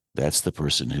 that's the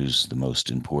person who's the most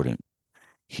important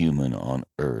human on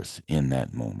earth in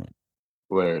that moment.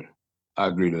 Word, I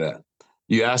agree to that.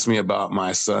 You asked me about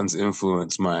my son's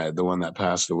influence, the one that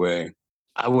passed away.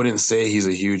 I wouldn't say he's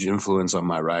a huge influence on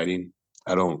my writing.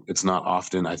 I don't. It's not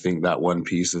often. I think that one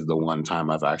piece is the one time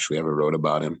I've actually ever wrote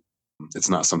about him. It's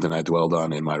not something I dwelled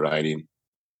on in my writing.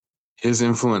 His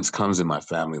influence comes in my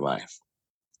family life.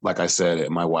 Like I said,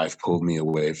 my wife pulled me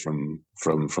away from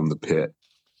the pit,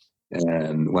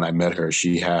 and when I met her,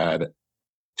 she had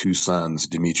two sons,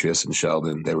 Demetrius and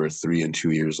Sheldon. They were 3 and 2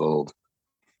 years old,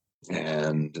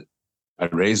 and I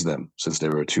raised them since they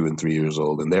were 2 and 3 years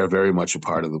old, and they're very much a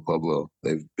part of the Pueblo.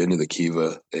 They've been to the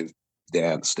Kiva, they've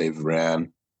danced, they've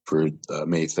ran for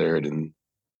May 3rd and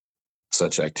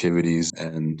such activities.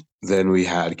 And then we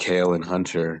had Kale and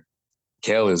Hunter.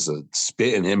 Kale is a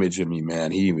spitting image of me, man.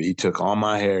 He took all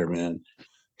my hair, man.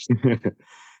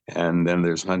 And then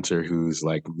there's Hunter, who's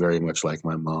like very much like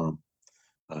my mom.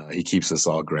 He keeps us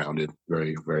all grounded,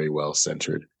 very, very well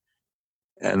centered.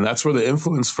 And that's where the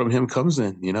influence from him comes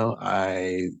in.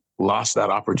 I lost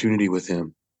that opportunity with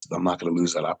him. I'm not going to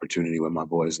lose that opportunity with my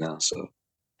boys now. So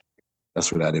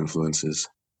that's where that influence is.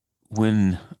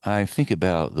 When I think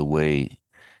about the way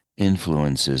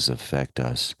influences affect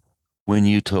us, when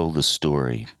you told the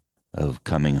story of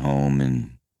coming home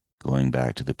and going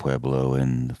back to the Pueblo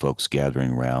and the folks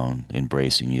gathering around,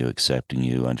 embracing you, accepting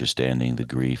you, understanding the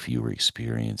grief you were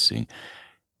experiencing,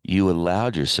 you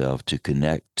allowed yourself to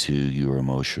connect to your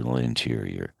emotional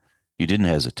interior. You didn't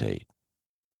hesitate.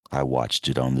 I watched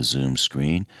it on the Zoom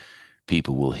screen.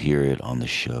 People will hear it on the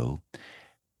show.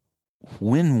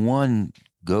 When one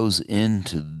goes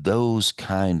into those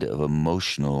kind of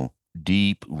emotional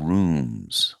deep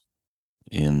rooms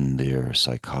in their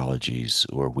psychologies,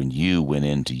 or when you went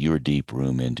into your deep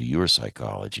room into your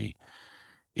psychology,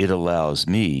 it allows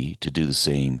me to do the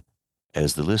same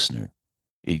as the listener.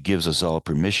 It gives us all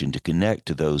permission to connect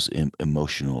to those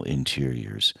emotional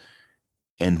interiors.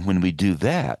 And when we do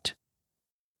that,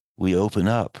 we open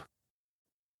up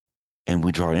and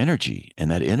we draw energy, and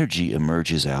that energy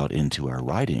emerges out into our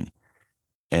writing.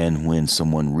 And when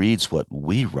someone reads what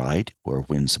we write, or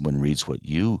when someone reads what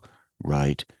you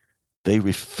write, they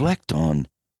reflect on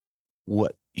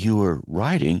what you are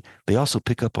writing. They also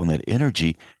pick up on that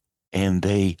energy and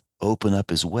they open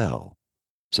up as well.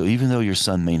 So even though your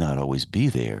son may not always be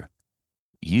there,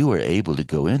 you are able to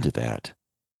go into that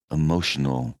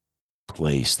emotional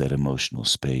place, that emotional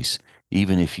space,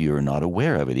 even if you're not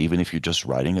aware of it, even if you're just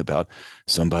writing about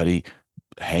somebody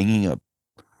hanging a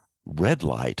red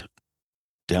light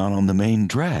down on the main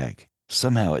drag.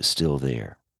 Somehow it's still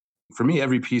there. For me,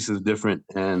 every piece is different,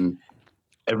 and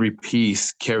every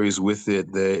piece carries with it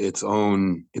its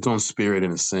own spirit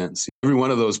in a sense. Every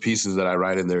one of those pieces that I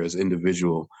write in there is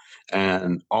individual,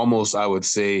 and almost I would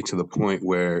say to the point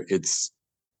where it's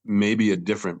maybe a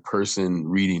different person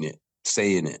reading it,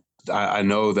 saying it. I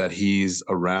know that he's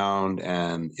around,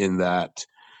 and in that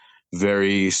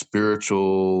very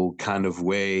spiritual kind of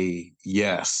way,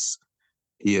 yes,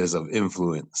 he is of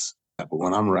influence. But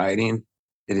when I'm writing,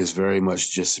 it is very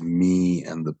much just me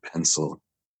and the pencil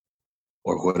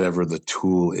or whatever the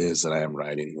tool is that I am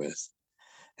writing with.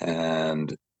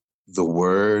 And the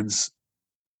words,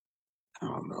 I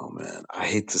don't know, man. I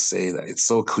hate to say that. It's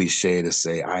so cliche to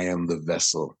say, I am the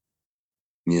vessel.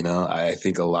 You know, I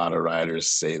think a lot of writers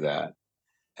say that.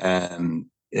 And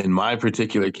in my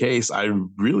particular case, I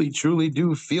really, truly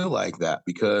do feel like that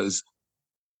because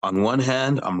on one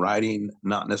hand, I'm writing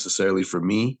not necessarily for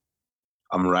me.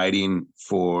 I'm writing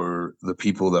for the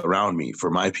people that around me, for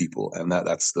my people. And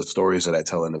that's the stories that I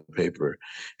tell in the paper.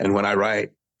 And when I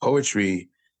write poetry,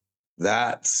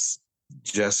 that's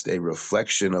just a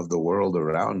reflection of the world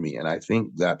around me. And I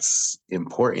think that's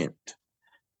important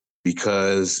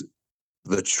because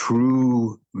the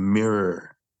true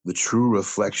mirror, the true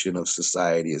reflection of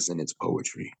society is in its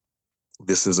poetry.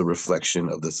 This is a reflection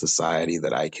of the society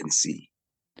that I can see.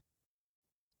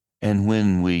 And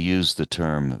when we use the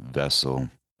term vessel,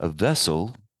 a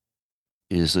vessel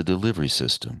is a delivery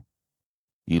system.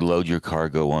 You load your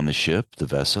cargo on the ship, the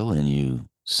vessel, and you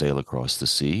sail across the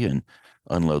sea and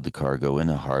unload the cargo in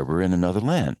a harbor in another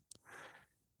land.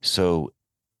 So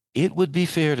it would be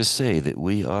fair to say that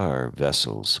we are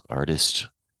vessels. Artists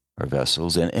are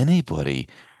vessels, and anybody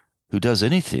who does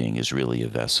anything is really a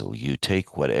vessel. You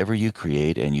take whatever you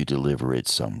create and you deliver it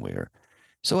somewhere.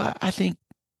 So I think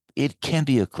it can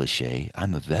be a cliche.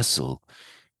 I'm a vessel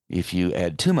if you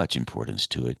add too much importance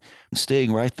to it.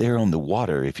 Staying right there on the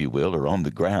water, if you will, or on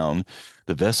the ground,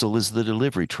 the vessel is the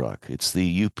delivery truck. It's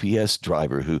the UPS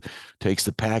driver who takes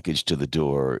the package to the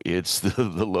door. It's the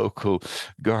local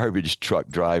garbage truck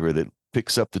driver that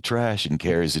picks up the trash and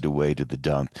carries it away to the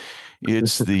dump.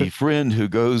 It's the friend who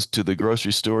goes to the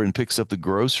grocery store and picks up the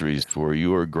groceries for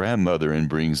your grandmother and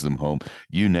brings them home.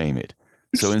 You name it.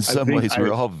 So in I some think ways,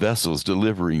 we're all vessels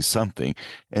delivering something.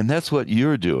 And that's what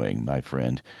you're doing, my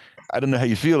friend. I don't know how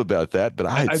you feel about that, but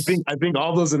I think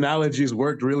all those analogies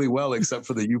worked really well, except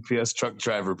for the UPS truck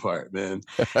driver part, man.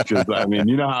 Because I mean,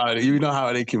 you know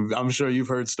how they can. I'm sure you've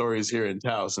heard stories here in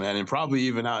Taos, man, and probably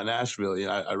even out in Asheville. You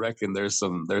know, I reckon there's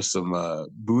some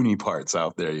boony parts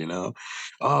out there. You know,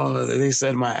 oh, they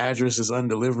said my address is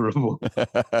undeliverable.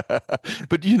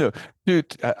 But you know,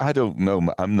 dude, I don't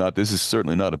know. I'm not. This is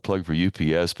certainly not a plug for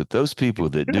UPS, but those people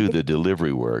that do the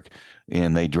delivery work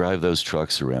and they drive those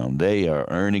trucks around, they are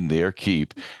earning their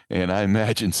keep. And I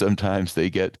imagine sometimes they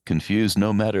get confused,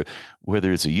 no matter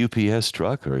whether it's a UPS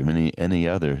truck or any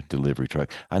other delivery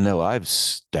truck. I know I've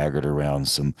staggered around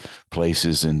some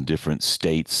places in different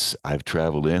states I've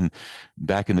traveled in.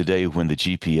 Back in the day when the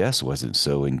GPS wasn't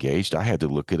so engaged, I had to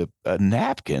look at a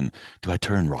napkin. Do I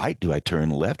turn right? Do I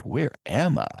turn left? Where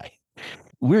am I?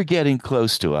 We're getting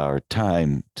close to our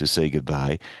time to say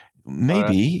goodbye. All right,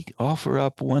 Maybe offer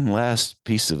up one last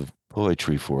piece of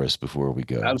poetry for us before we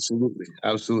go. absolutely,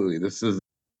 absolutely. This is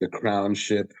the crown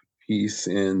ship piece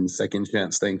in Second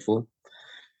Chance Thankful,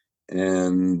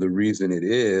 and the reason it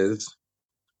is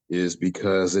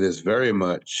because it is very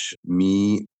much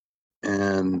me.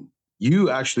 And you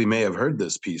actually may have heard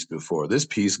this piece before. This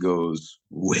piece goes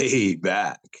way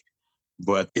back,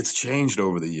 but it's changed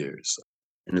over the years.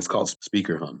 And it's called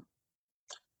Speaker Hum.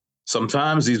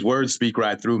 Sometimes these words speak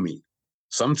right through me.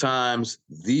 Sometimes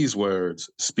these words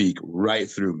speak right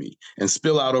through me and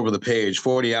spill out over the page,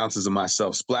 40 ounces of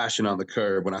myself splashing on the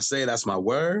curb. When I say that's my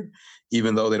word,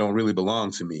 even though they don't really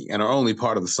belong to me and are only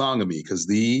part of the song of me, because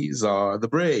these are the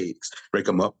breaks. Break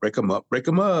them up, break them up, break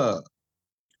them up.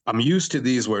 I'm used to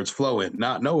these words flowing,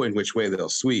 not knowing which way they'll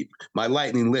sweep. My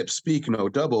lightning lips speak no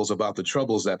doubles about the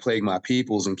troubles that plague my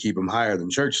peoples and keep them higher than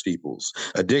church steeples.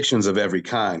 Addictions of every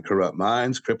kind, corrupt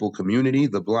minds, cripple community,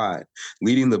 the blind,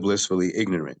 leading the blissfully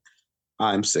ignorant.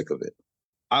 I'm sick of it.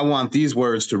 I want these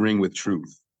words to ring with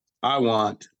truth. I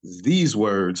want these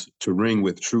words to ring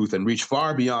with truth and reach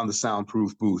far beyond the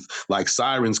soundproof booth, like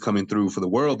sirens coming through for the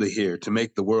world to hear, to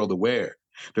make the world aware.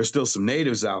 There's still some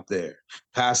natives out there,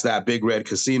 past that big red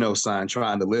casino sign,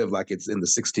 trying to live like it's in the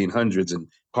 1600s and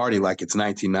party like it's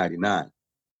 1999.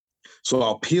 So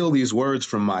I'll peel these words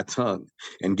from my tongue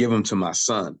and give them to my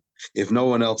son. If no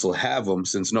one else will have them,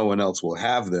 since no one else will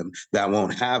have them, that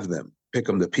won't have them. Pick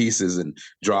them to pieces and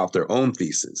draw up their own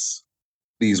thesis.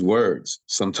 These words,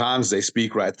 sometimes they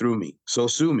speak right through me. So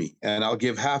sue me, and I'll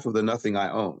give half of the nothing I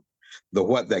own. The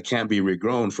what that can't be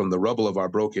regrown from the rubble of our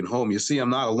broken home. You see, I'm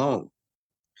not alone.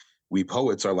 We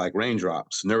poets are like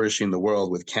raindrops, nourishing the world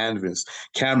with canvas,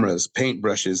 cameras,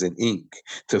 paintbrushes, and ink,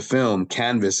 to film,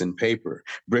 canvas, and paper,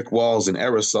 brick walls and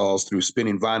aerosols through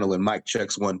spinning vinyl and mic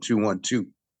checks 1 2 1 2.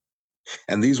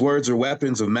 And these words are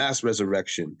weapons of mass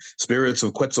resurrection. Spirits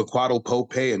of Quetzalcoatl,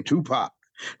 Popeye, and Tupac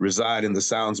reside in the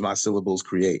sounds my syllables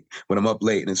create. When I'm up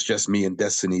late and it's just me and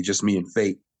destiny, just me and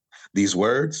fate. These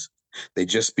words, they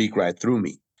just speak right through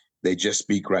me. They just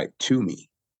speak right to me.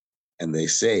 And they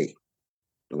say,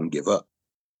 don't give up.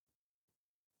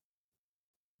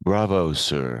 Bravo,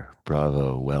 sir.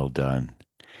 Bravo. Well done.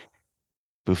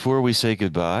 Before we say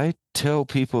goodbye, tell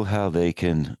people how they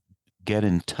can get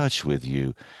in touch with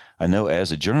you. I know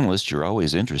as a journalist, you're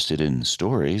always interested in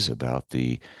stories about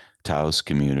the Taos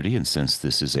community, and since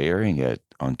this is airing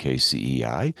on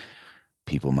KCEI,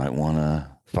 people might want to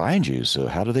find you. So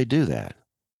how do they do that?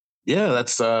 Yeah,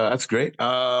 that's great.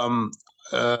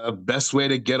 Best way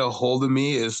to get a hold of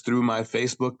me is through my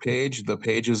Facebook page, the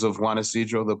pages of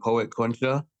JuanIsidro the Poet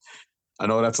Concha. I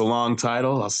know that's a long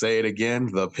title. I'll say it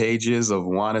again. The pages of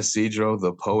JuanIsidro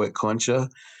the Poet Concha.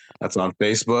 That's on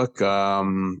Facebook.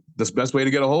 That's the best way to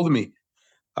get a hold of me.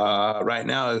 Right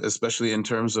now, especially in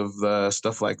terms of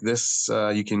stuff like this,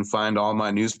 you can find all my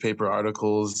newspaper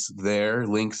articles there,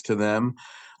 links to them.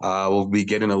 We'll be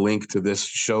getting a link to this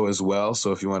show as well.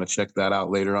 So if you want to check that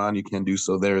out later on, you can do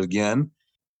so there again.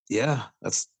 Yeah,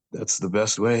 that's the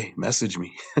best way. Message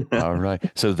me. All right.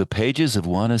 So the pages of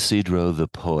JuanIsidro the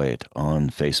Poet on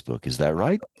Facebook, is that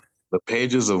right? The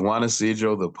pages of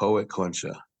JuanIsidro the Poet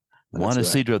Concha. That's right.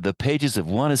 JuanIsidro, the pages of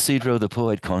JuanIsidro the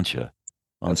Poet Concha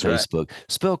on That's right. Facebook.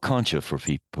 Spell Concha for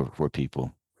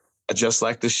people. Just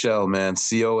like the shell, man.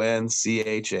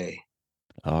 Concha.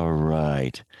 All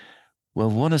right.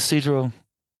 Well, JuanIsidro,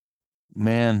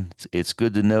 man, it's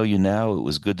good to know you now. It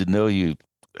was good to know you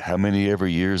how many ever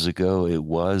years ago it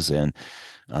was. And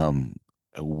um,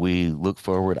 we look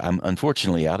forward. I'm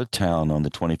unfortunately out of town on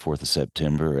the 24th of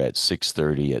September at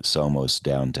 6:30 at Somos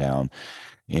downtown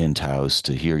in Taos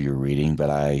to hear your reading, but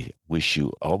I wish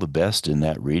you all the best in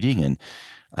that reading. And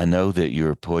I know that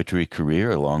your poetry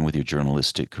career, along with your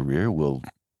journalistic career, will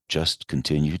just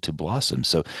continue to blossom.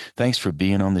 So thanks for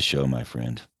being on the show, my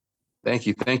friend. Thank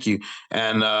you. Thank you.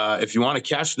 And if you want to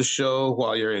catch the show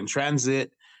while you're in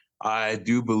transit, I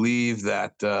do believe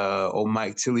that old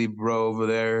Mike Tilley bro over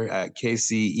there at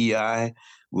KCEI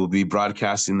will be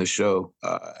broadcasting the show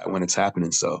when it's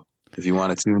happening. So if you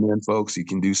want to tune in, folks, you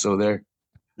can do so there.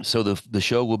 So the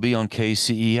show will be on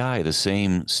KCEI, the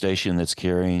same station that's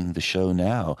carrying the show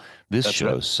now, this That's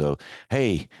show. right. So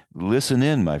hey, listen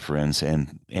in, my friends,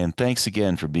 and thanks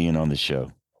again for being on the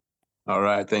show. All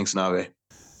right. Thanks, Navé.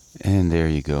 And there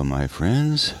you go, my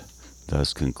friends.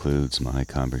 Thus concludes my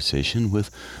conversation with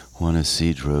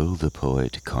JuanIsidro the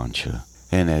Poet Concha.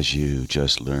 And as you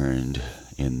just learned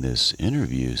in this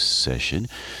interview session,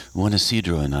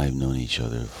 JuanIsidro and I have known each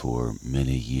other for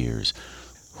many years.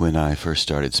 When I first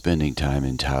started spending time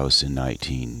in Taos in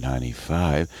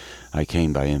 1995, I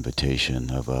came by invitation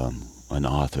of an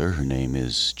author. Her name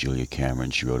is Julia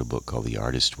Cameron. She wrote a book called The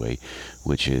Artist Way,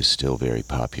 which is still very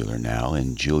popular now.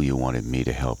 And Julia wanted me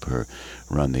to help her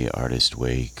run the Artist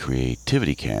Way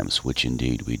creativity camps, which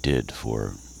indeed we did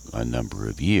for a number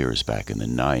of years back in the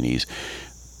 90s.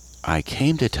 I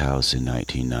came to Taos in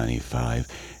 1995,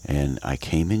 and I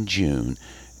came in June.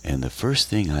 And the first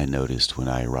thing I noticed when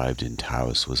I arrived in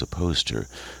Taos was a poster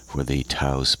for the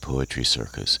Taos Poetry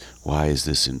Circus. Why is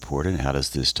this important? How does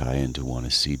this tie into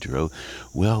JuanIsidro?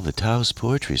 Well, the Taos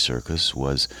Poetry Circus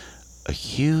was a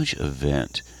huge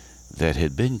event that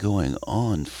had been going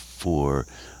on for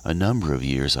a number of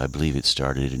years. I believe it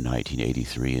started in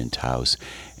 1983 in Taos.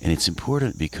 And it's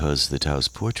important because the Taos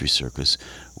Poetry Circus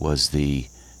was the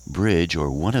bridge, or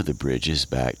one of the bridges,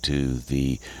 back to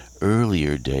the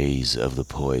earlier days of the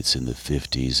poets in the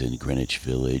 50s in Greenwich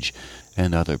Village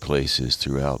and other places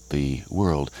throughout the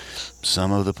world.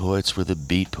 Some of the poets were the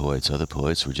beat poets. Other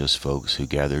poets were just folks who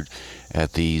gathered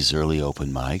at these early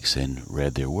open mics and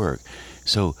read their work.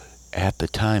 So at the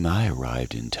time I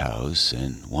arrived in Taos,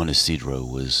 and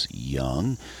JuanIsidro was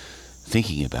young,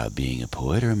 thinking about being a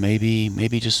poet, or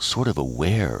maybe just sort of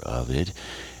aware of it,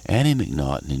 Annie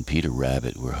McNaughton and Peter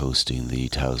Rabbit were hosting the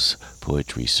Taos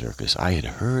Poetry Circus. I had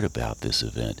heard about this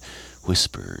event,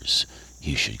 whispers,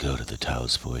 you should go to the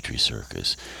Taos Poetry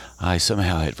Circus. I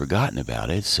somehow had forgotten about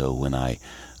it, so when I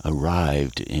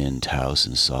arrived in Taos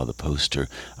and saw the poster,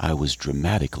 I was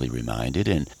dramatically reminded,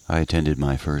 and I attended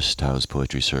my first Taos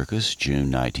Poetry Circus,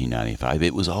 June 1995.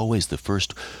 It was always the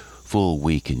first full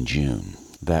week in June.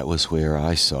 That was where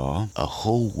I saw a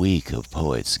whole week of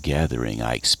poets gathering.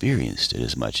 I experienced it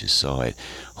as much as saw it.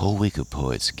 A whole week of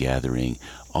poets gathering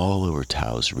all over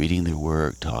Taos, reading their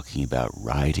work, talking about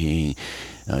writing,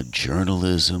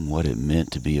 journalism, what it meant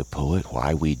to be a poet,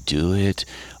 why we do it,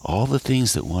 all the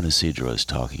things that JuanIsidro is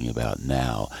talking about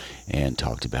now and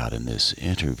talked about in this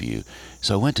interview.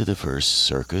 So I went to the first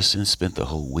circus and spent the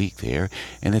whole week there.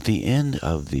 And at the end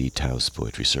of the Taos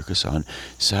Poetry Circus on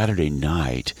Saturday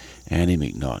night, Annie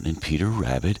McNaughton and Peter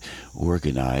Rabbit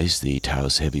organized the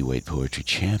Taos Heavyweight Poetry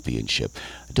Championship.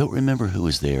 I don't remember who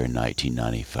was there in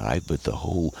 1995, but the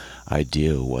whole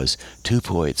idea was two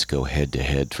poets go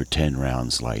head-to-head for 10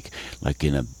 rounds like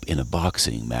in a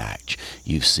boxing match.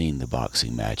 You've seen the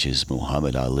boxing matches.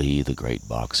 Muhammad Ali, the great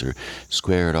boxer,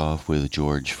 squared off with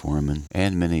George Foreman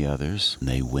and many others. And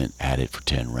they went at it for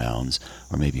 10 rounds,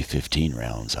 or maybe 15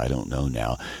 rounds. I don't know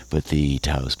now. But the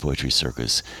Taos Poetry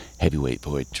Circus Heavyweight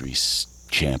Poetry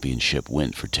Championship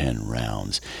went for 10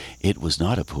 rounds. It was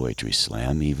not a poetry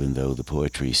slam, even though the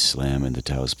poetry slam and the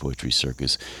Taos Poetry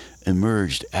Circus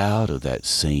emerged out of that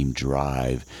same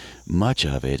drive, much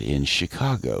of it in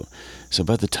Chicago. So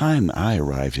by the time I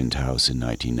arrived in Taos in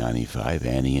 1995,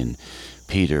 Annie and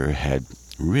Peter had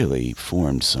really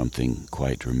formed something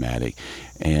quite dramatic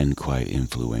and quite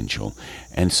influential.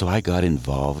 And so I got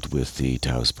involved with the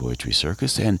Taos Poetry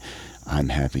Circus, and I'm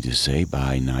happy to say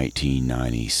by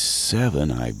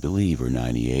 1997, I believe, or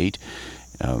 98,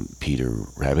 Peter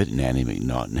Rabbit and Annie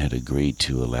McNaughton had agreed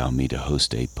to allow me to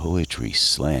host a poetry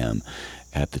slam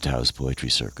at the Taos Poetry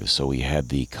Circus. So we had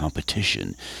the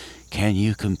competition. Can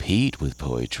you compete with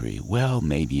poetry? Well,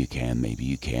 maybe you can, maybe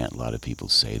you can't. A lot of people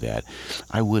say that.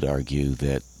 I would argue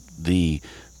that the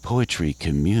poetry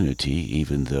community,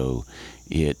 even though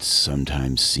it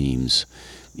sometimes seems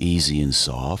easy and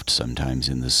soft, sometimes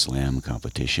in the slam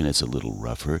competition it's a little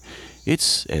rougher,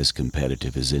 it's as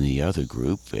competitive as any other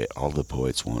group. All the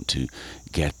poets want to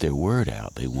get their word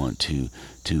out. They want to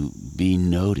be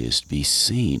noticed, be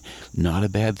seen. Not a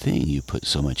bad thing. You put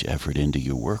so much effort into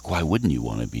your work. Why wouldn't you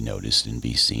want to be noticed and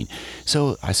be seen?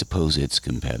 So I suppose it's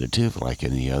competitive like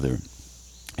any other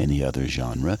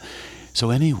genre. So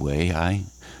anyway, I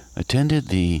attended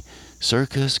the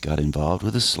circus, got involved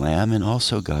with the slam, and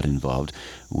also got involved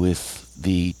with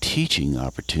the teaching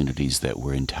opportunities that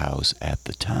were in Taos at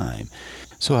the time.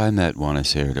 So I met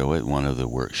JuanIsidro at one of the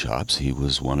workshops. He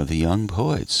was one of the young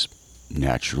poets.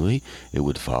 Naturally, it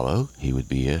would follow he would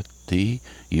be at the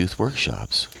youth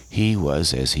workshops. He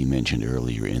was, as he mentioned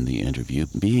earlier in the interview,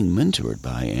 being mentored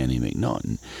by Annie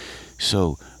McNaughton.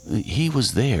 So he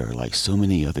was there, like so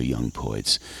many other young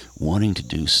poets, wanting to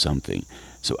do something.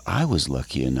 So I was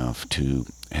lucky enough to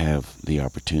have the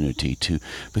opportunity to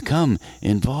become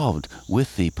involved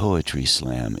with the poetry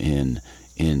slam in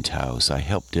Taos. I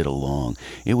helped it along.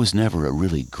 It was never a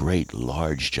really great,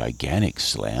 large, gigantic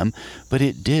slam, but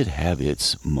it did have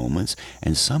its moments,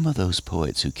 and some of those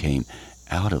poets who came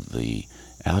out of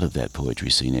that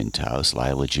poetry scene in Taos,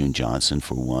 Lila June Johnson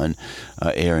for one,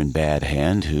 Erin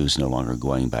Badhand, who's no longer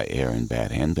going by Erin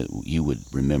Badhand, but you would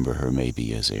remember her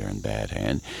maybe as Erin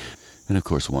Badhand. And of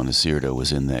course, JuanIsidro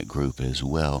was in that group as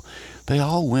well. They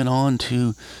all went on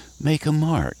to make a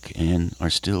mark and are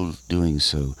still doing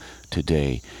so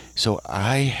today. So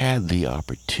I had the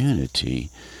opportunity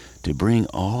to bring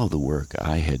all of the work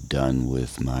I had done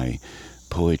with my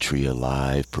Poetry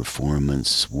Alive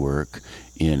performance work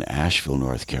in Asheville,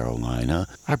 North Carolina.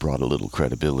 I brought a little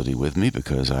credibility with me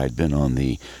because I'd been on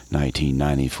the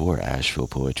 1994 Asheville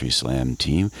Poetry Slam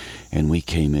team, and we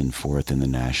came in fourth in the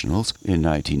Nationals. In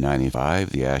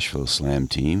 1995, the Asheville Slam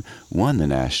team won the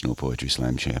National Poetry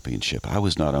Slam Championship. I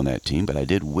was not on that team, but I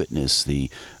did witness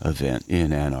the event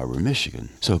in Ann Arbor, Michigan.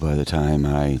 So by the time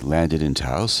I landed in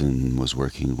Taos and was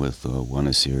working with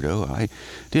JuanIsidro, I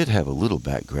did have a little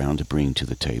background to bring to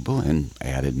the table and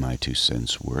added my 2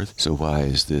 cents worth. So why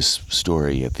is this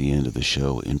story at the end of the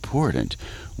show important?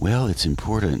 Well, it's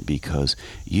important because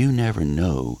you never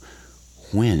know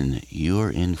when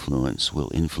your influence will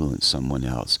influence someone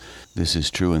else. This is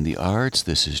true in the arts,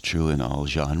 this is true in all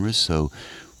genres. So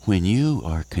when you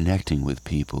are connecting with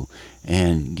people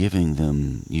and giving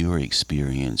them your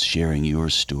experience, sharing your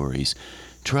stories,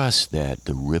 trust that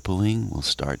the rippling will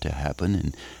start to happen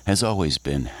and has always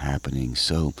been happening.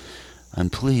 So I'm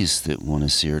pleased that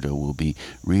JuanIsidro will be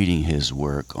reading his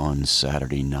work on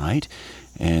Saturday night,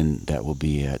 and that will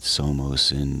be at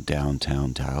Somos in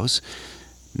downtown Taos.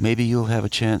 Maybe you'll have a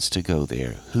chance to go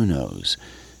there. Who knows?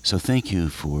 So thank you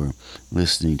for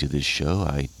listening to this show.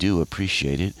 I do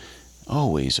appreciate it,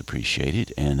 always appreciate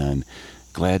it, and I'm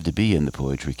glad to be in the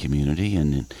poetry community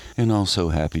and also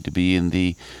happy to be in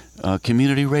the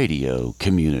community radio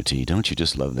community. Don't you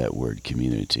just love that word,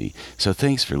 community? So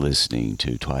thanks for listening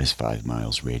to Twice 5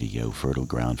 Miles Radio, fertile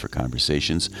ground for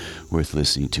conversations worth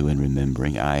listening to and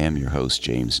remembering. I am your host,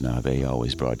 James Navé,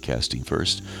 always broadcasting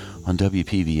first on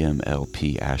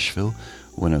WPVMLP-Asheville,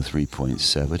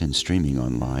 103.7, and streaming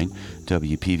online,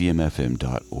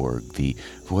 WPVMFM.org, the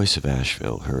voice of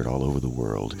Asheville, heard all over the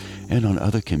world, and on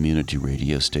other community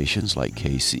radio stations like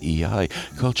KCEI,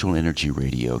 Cultural Energy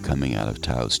Radio, coming out of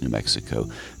Taos, New Mexico.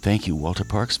 Thank you, Walter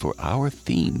Parks, for our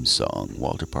theme song,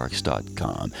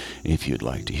 walterparks.com. If you'd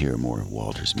like to hear more of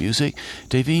Walter's music,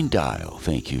 Davine Dial,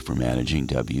 thank you for managing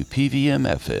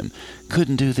WPVM-FM.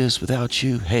 Couldn't do this without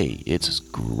you. Hey, it's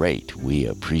great. We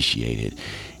appreciate it.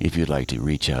 If you'd like to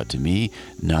reach out to me,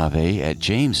 Navé at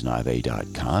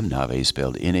jamesnavé.com. Navé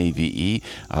spelled N-A-V-E.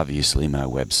 Obviously, my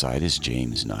website is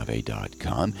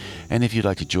jamesnavé.com. And if you'd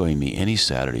like to join me any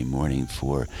Saturday morning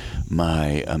for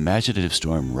my Imaginative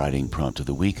Storm Writing Prompt of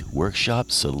the Week workshop,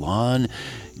 salon,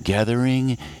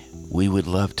 gathering, we would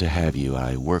love to have you.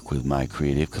 I work with my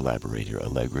creative collaborator,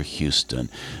 Allegra Houston.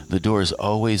 The door is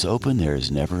always open. There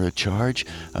is never a charge.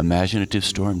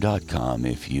 ImaginativeStorm.com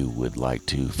if you would like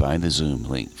to find the Zoom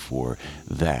link for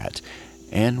that.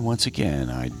 And once again,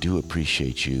 I do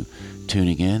appreciate you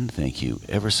tuning in. Thank you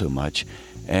ever so much.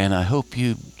 And I hope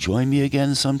you join me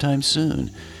again sometime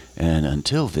soon. And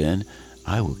until then,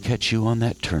 I will catch you on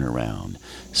that turnaround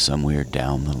somewhere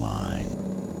down the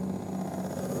line.